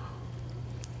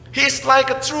 He is like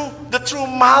the true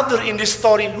mother in this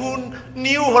story who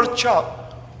knew her child,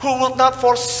 who would not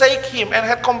forsake him and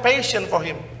had compassion for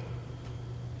him.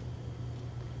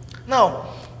 Now,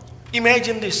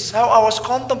 imagine this, how I was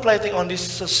contemplating on this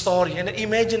story, and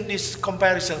imagine this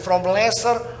comparison from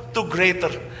lesser to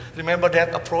greater. Remember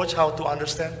that approach, how to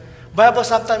understand? Bible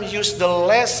sometimes use the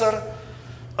lesser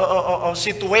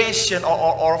situation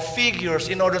or figures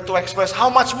in order to express how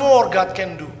much more God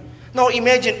can do. Now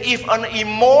imagine if an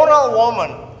immoral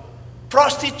woman,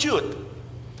 prostitute,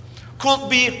 could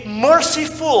be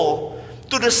merciful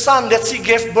to the son that she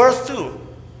gave birth to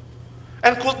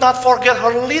and could not forget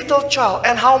her little child,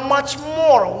 and how much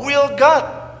more will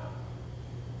God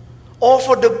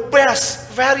offer the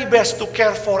best, very best to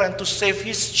care for and to save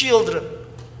His children.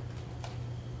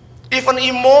 If an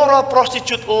immoral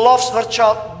prostitute loves her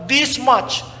child this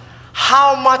much,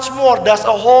 how much more does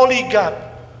a holy God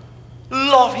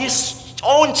love His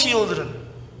own children?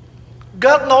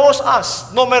 God knows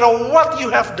us, no matter what you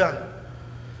have done.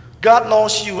 God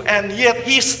knows you, and yet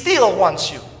He still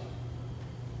wants you.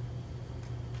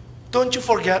 Don't you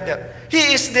forget that.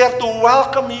 He is there to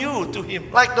welcome you to Him,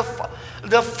 like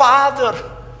the father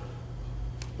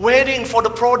waiting for the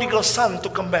prodigal son to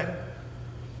come back.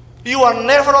 You are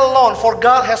never alone, for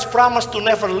God has promised to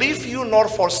never leave you nor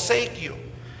forsake you.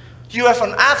 You have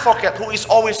an advocate who is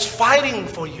always fighting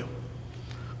for you.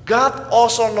 God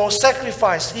also knows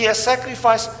sacrifice. He has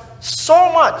sacrificed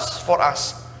so much for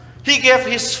us. He gave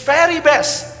His very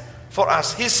best for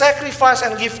us. He sacrificed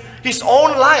and gave His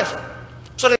own life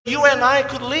so that you and I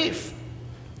could live.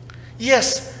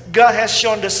 Yes, God has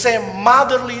shown the same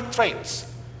motherly traits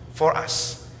for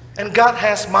us. And God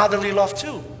has motherly love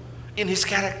too in His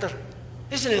character.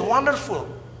 Isn't it wonderful?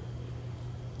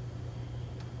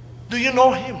 Do you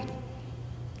know Him?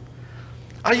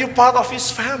 Are you part of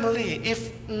His family?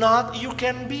 If not, you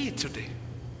can be today.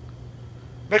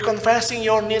 By confessing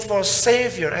your need for a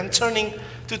Savior and turning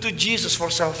to Jesus for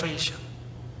salvation.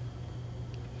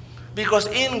 Because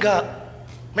in God,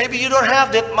 maybe you don't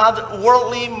have that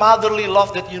worldly, motherly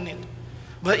love that you need.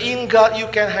 But in God, you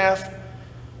can have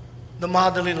the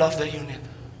motherly love that you need.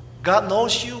 God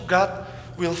knows you. God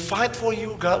will fight for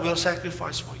you. God will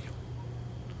sacrifice for you.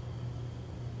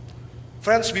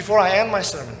 Friends, before I end my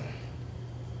sermon,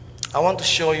 I want to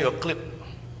show you a clip.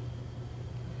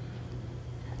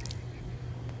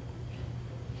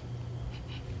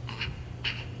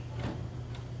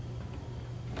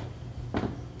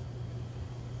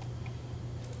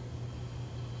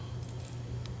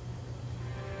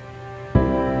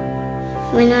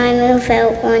 When I move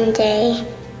out one day,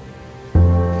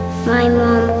 my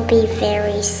mom will be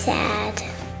very sad.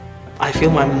 I feel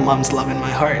my mom's love in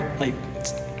my heart, like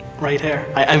it's right here.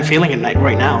 I'm feeling it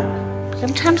right now.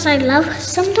 Sometimes I love her,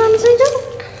 sometimes I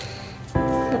don't.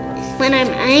 But when I'm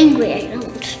angry, I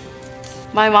don't.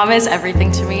 My mom is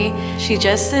everything to me. She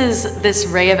just is this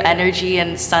ray of energy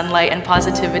and sunlight and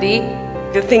positivity.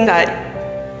 The thing that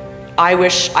I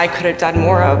wish I could have done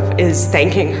more of is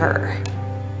thanking her.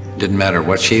 Didn't matter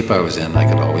what shape I was in, I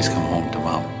could always come home to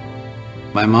Mom.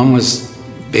 My mom was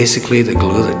basically the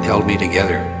glue that held me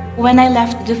together. When I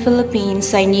left the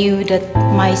Philippines, I knew that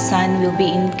my son will be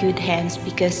in good hands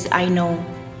because I know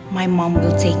my mom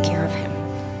will take care of him.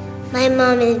 My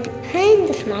mom is kind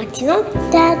of smart, you know?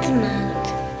 Dad's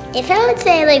smart. If I would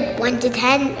say like 1 to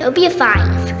 10, it would be a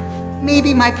 5.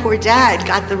 Maybe my poor dad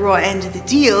got the raw end of the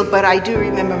deal, but I do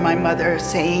remember my mother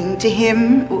saying to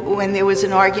him when there was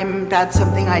an argument about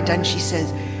something I'd done, she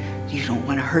says, "You don't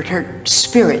want to hurt her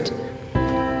spirit."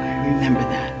 I remember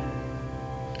that.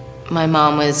 My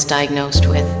mom was diagnosed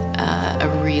with a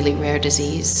really rare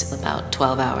disease about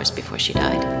 12 hours before she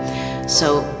died.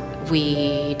 So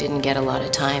we didn't get a lot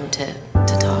of time to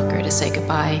talk or to say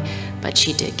goodbye, but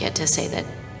she did get to say that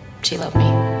she loved me,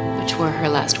 which were her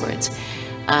last words.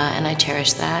 And I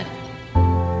cherish that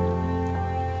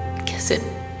because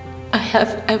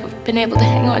I've been able to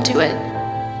hang on to it.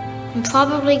 I'm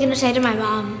probably gonna say to my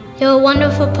mom, "You're a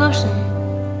wonderful person.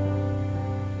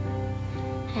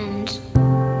 And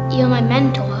you're my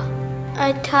mentor."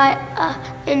 I tie an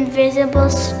invisible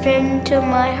string to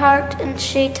my heart, and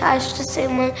she ties the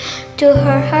same one to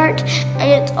her heart,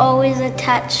 and it's always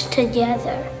attached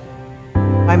together.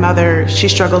 My mother, she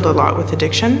struggled a lot with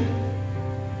addiction.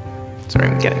 Sorry,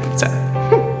 I'm getting upset.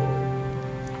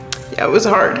 Yeah, it was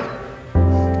hard.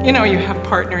 You know, you have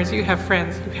partners, you have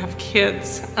friends, you have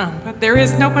kids, but there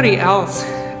is nobody else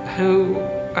who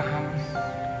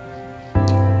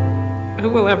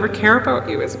will ever care about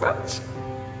you as much.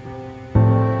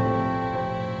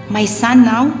 My son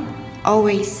now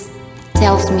always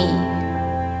tells me,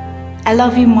 "I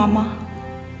love you, Mama."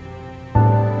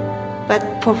 But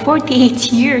for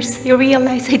 48 years, I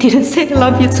realized I didn't say I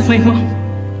love you to my mom.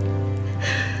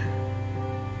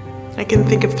 I can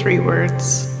think of 3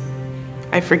 words.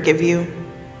 I forgive you.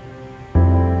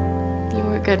 You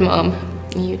were a good mom.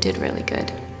 You did really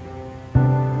good.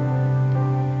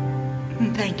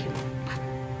 Thank you.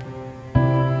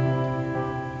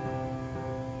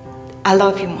 I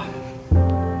love you, Mom.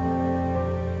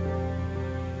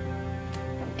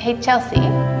 Hey Chelsea,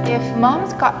 if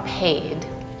moms got paid,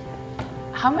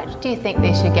 how much do you think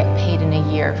they should get paid in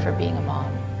a year for being a mom?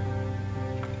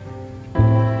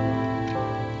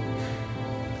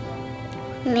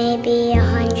 Maybe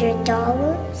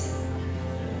 $100.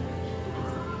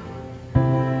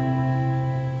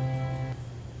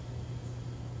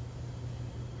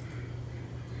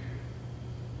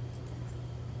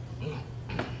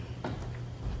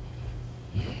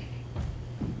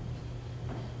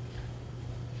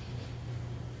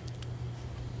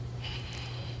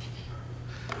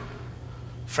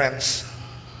 Friends,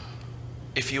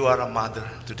 if you are a mother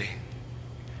today,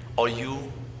 or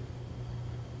you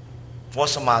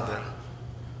was a mother,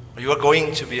 or you are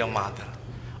going to be a mother,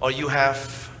 or you are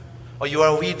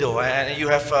a widow and you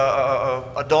have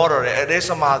a daughter and is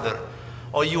a mother,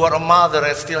 or you are a mother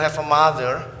and still have a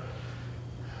mother,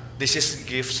 this is a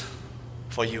gift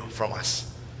for you from us.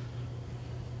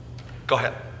 Go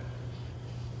ahead.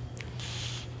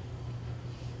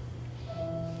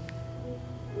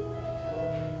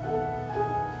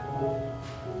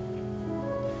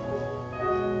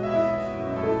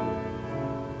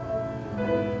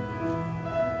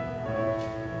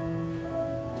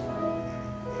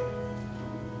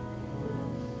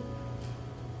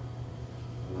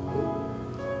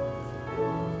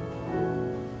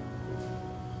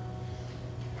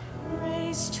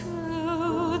 Praise to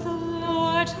the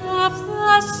Lord of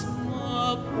the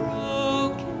small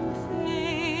broken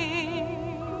things,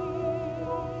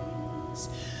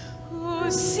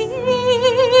 who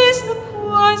sees the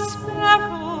poor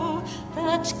sparrow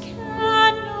that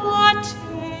cannot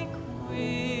take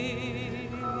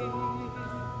wing,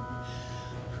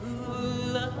 who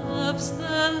loves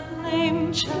the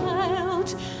lame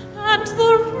child and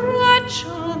the wretch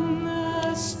on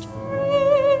the street,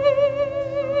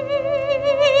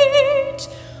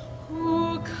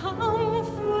 who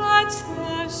comforts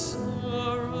their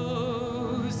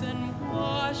sorrows and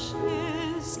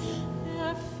washes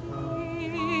their feet.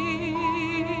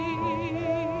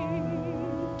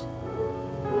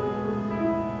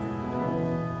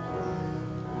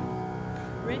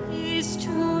 Praise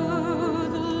to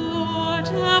the Lord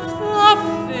of the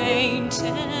faint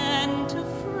and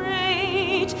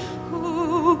afraid,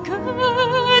 who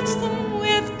girds them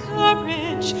with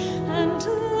courage and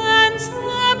lends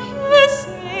them his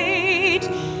aid.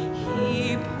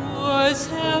 He pours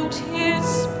out his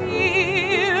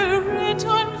spirit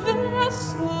on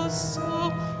vessels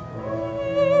so weak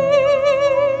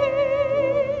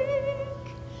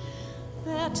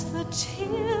that the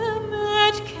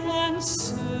timid can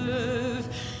serve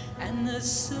and the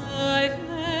silent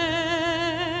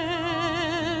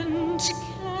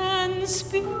can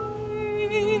speak.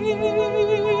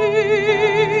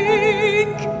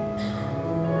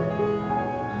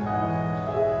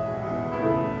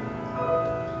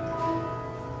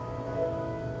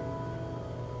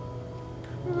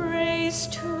 Praise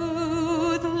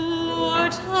to the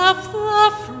Lord of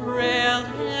the frail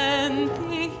and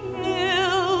the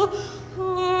ill,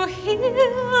 who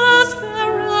heals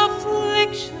their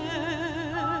afflictions,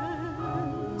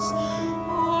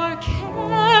 or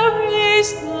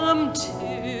carries them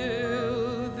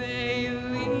till they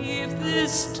leave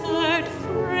this tired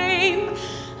frame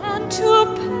and to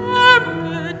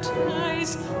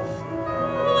paradise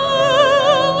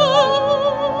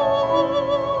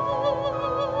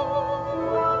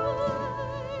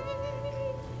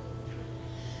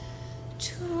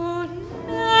to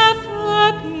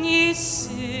never be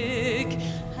sick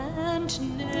and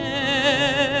never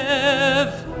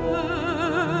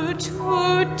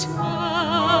to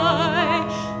die,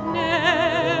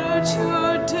 never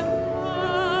to die.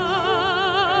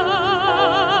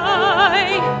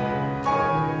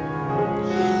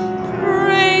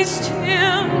 Praise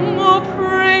him, oh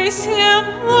praise him,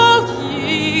 all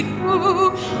ye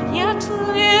who yet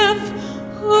live,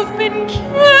 who've been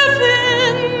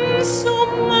given so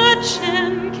much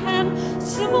and can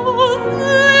so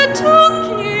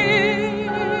little give.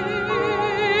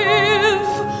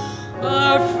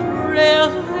 Our frail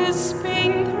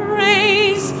lisping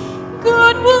praise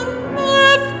God will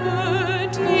never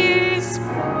despise.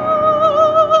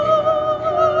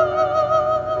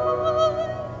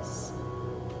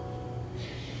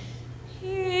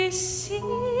 He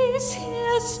sees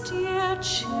his dear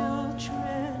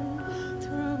children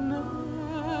through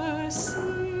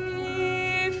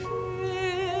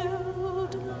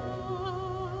mercy-filled eyes.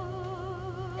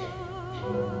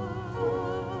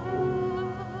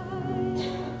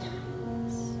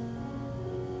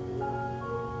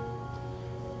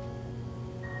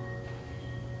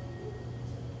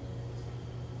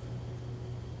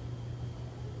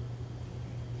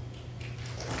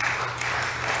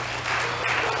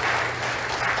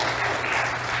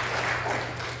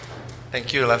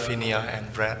 Thank you, Lavinia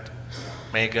and Brett,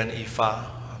 Megan,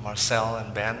 Eva, Marcel,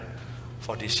 and Ben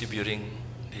for distributing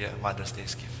the Mother's Day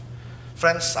gift.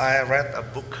 Friends, I read a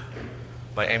book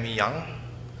by Amy Young,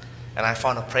 and I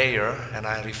found a prayer, and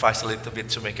I revised a little bit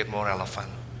to make it more relevant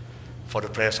for the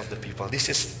prayers of the people. This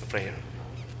is the prayer.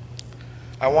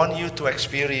 I want you to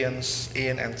experience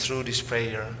in and through this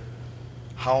prayer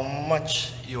how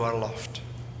much you are loved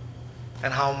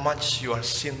and how much you are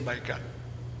seen by God.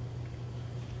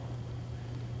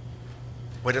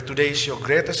 Whether today is your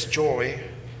greatest joy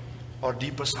or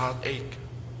deepest heartache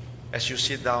as you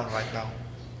sit down right now,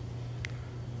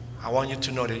 I want you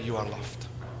to know that you are loved.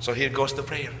 So here goes the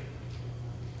prayer.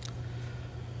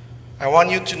 I want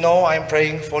you to know I'm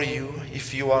praying for you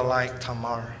if you are like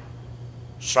Tamar,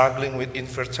 struggling with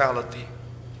infertility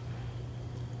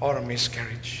or a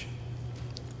miscarriage.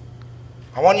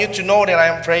 I want you to know that I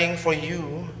am praying for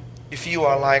you if you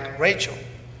are like Rachel,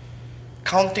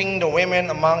 counting the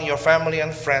women among your family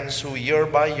and friends who year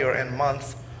by year and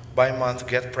month by month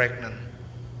get pregnant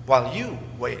while you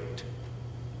wait.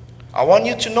 I want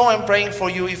you to know I'm praying for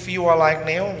you if you are like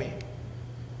Naomi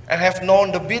and have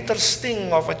known the bitter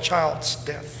sting of a child's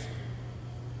death.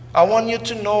 I want you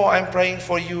to know I'm praying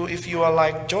for you if you are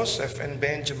like Joseph and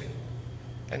Benjamin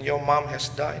and your mom has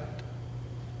died.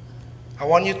 I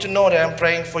want you to know that I'm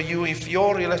praying for you if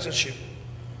your relationship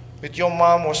with your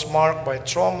mom was marked by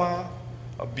trauma,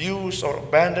 abuse, or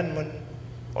abandonment,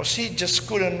 or she just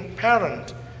couldn't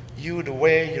parent you the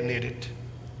way you needed.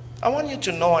 I want you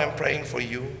to know I'm praying for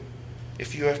you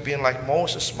if you have been like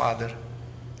Moses' mother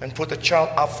and put a child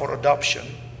up for adoption,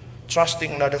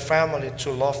 trusting another family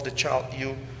to love the child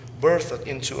you birthed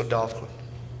into adulthood.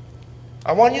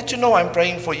 I want you to know I'm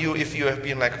praying for you if you have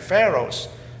been like Pharaoh's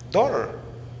daughter,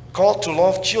 called to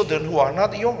love children who are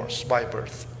not yours by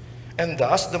birth, and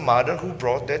thus the mother who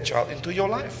brought that child into your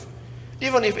life,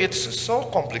 even if it's so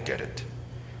complicated.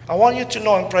 I want you to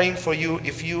know I'm praying for you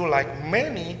if you, like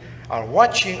many, are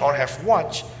watching or have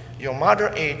watched your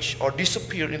mother age or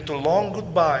disappear into long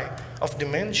goodbye of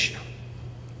dementia.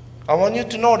 I want you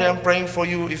to know that I'm praying for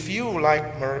you if you,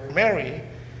 like Mary,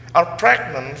 are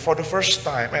pregnant for the first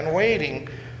time and waiting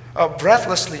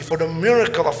breathlessly for the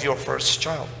miracle of your first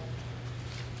child.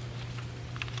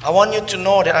 I want you to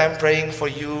know that I'm praying for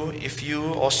you if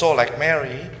you, also like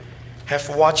Mary, have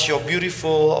watched your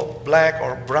beautiful black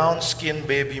or brown skinned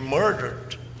baby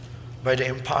murdered by the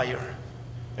empire,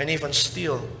 and even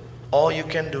still, all you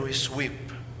can do is weep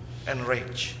and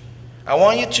rage. I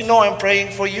want you to know I'm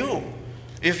praying for you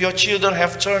if your children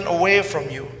have turned away from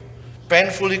you,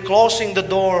 painfully closing the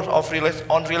door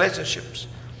on relationships,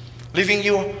 leaving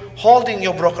you holding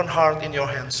your broken heart in your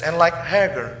hands, and like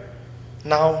Hagar,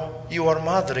 now you are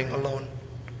mothering alone.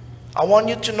 I want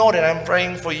you to know that I'm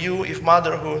praying for you if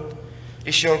motherhood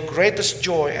is your greatest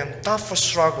joy and toughest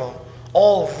struggle,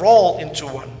 all rolled into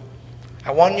one.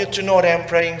 I want you to know that I'm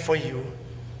praying for you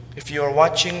if you are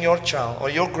watching your child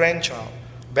or your grandchild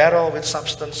battle with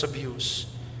substance abuse,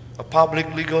 a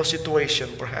public legal situation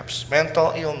perhaps,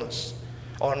 mental illness,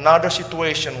 or another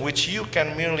situation which you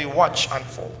can merely watch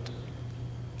unfold.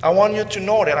 I want you to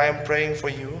know that I am praying for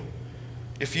you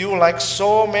if you, like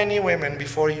so many women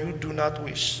before you, do not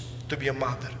wish to be a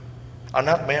mother, are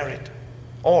not married,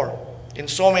 or in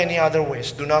so many other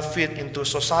ways do not fit into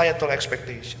societal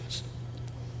expectations.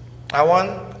 I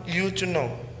want you to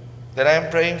know that I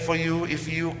am praying for you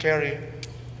if you carry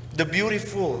the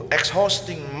beautiful,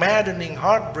 exhausting, maddening,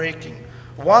 heartbreaking,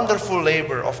 wonderful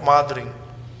labor of mothering,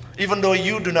 even though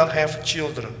you do not have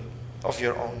children of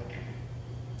your own.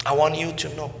 I want you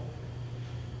to know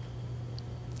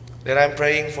that I'm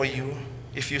praying for you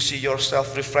if you see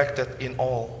yourself reflected in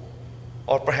all,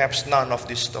 or perhaps none of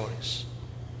these stories.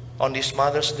 On this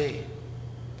Mother's Day,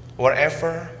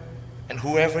 wherever and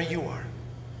whoever you are,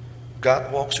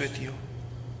 God walks with you.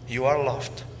 You are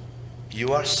loved.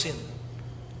 You are seen.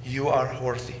 You are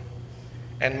worthy.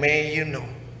 And may you know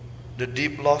the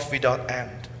deep love without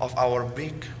end of our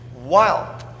big,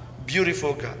 wild,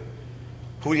 beautiful God,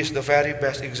 who is the very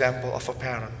best example of a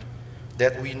parent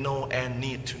that we know and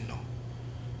need to know.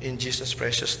 In Jesus'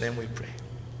 precious name we pray.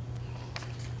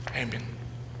 Amen.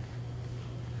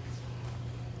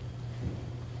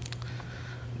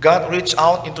 God reached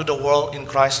out into the world in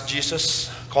Christ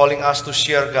Jesus, calling us to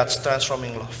share God's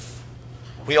transforming love.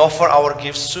 We offer our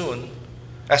gifts soon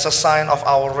as a sign of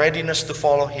our readiness to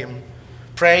follow Him,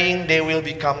 praying they will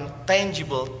become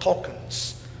tangible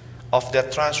tokens of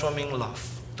that transforming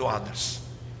love to others.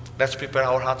 Let's prepare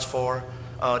our hearts for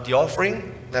the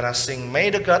offering. Let us sing,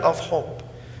 May the God of Hope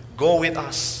go with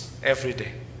us every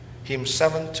day. Hymn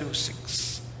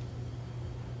 726.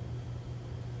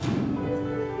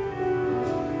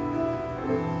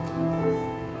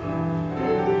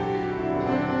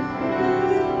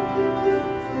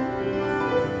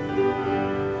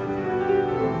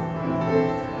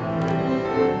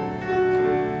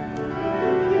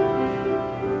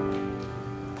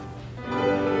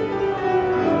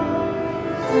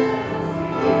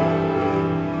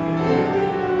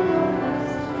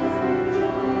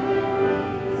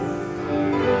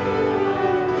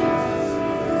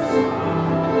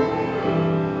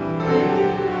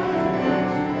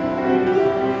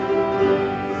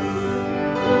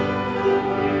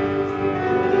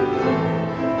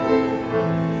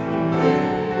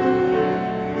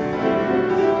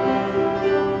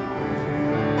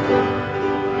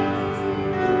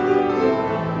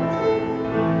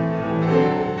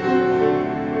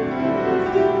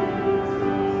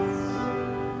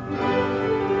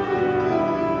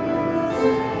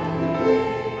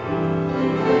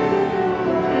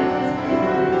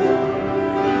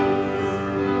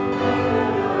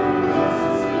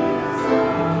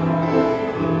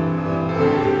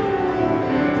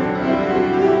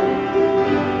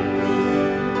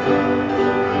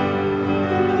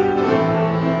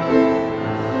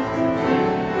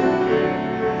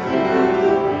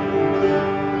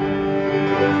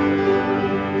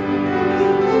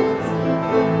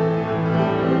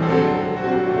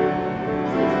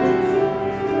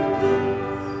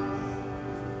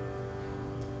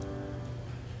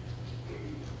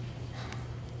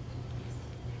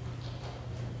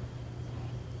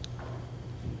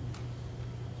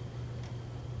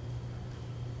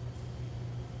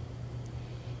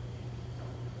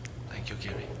 Thank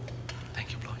you, Gary.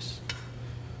 Thank you, Blois.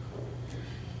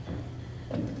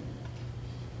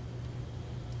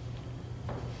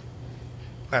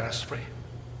 Let us pray.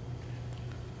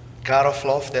 God of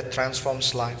love that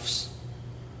transforms lives,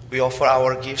 we offer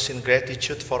our gifts in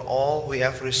gratitude for all we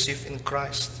have received in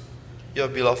Christ, your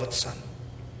beloved Son.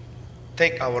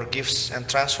 Take our gifts and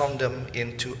transform them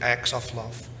into acts of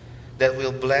love that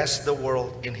will bless the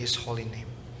world in His holy name.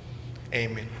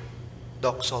 Amen.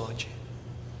 Doxology.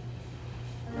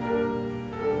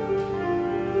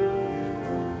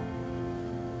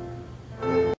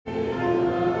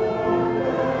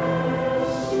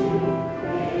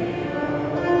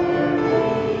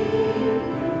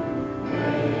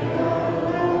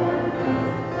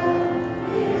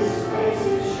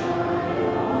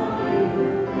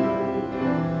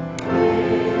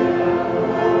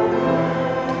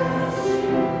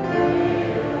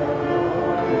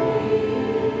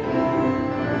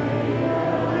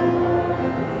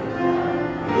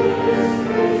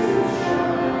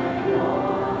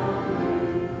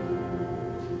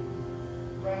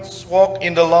 Walk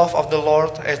in the love of the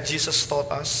Lord as Jesus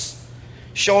taught us,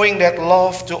 showing that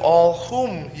love to all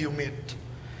whom you meet.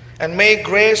 And may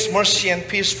grace, mercy, and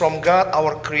peace from God,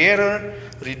 our Creator,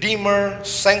 Redeemer,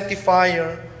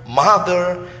 Sanctifier,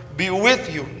 Mother, be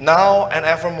with you now and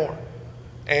evermore.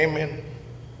 Amen.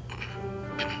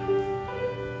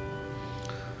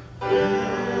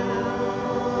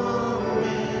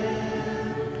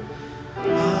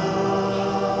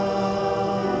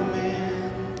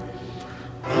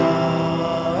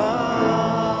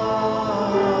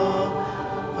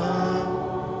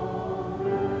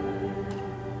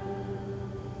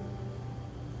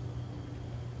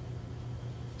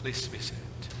 Please be seated.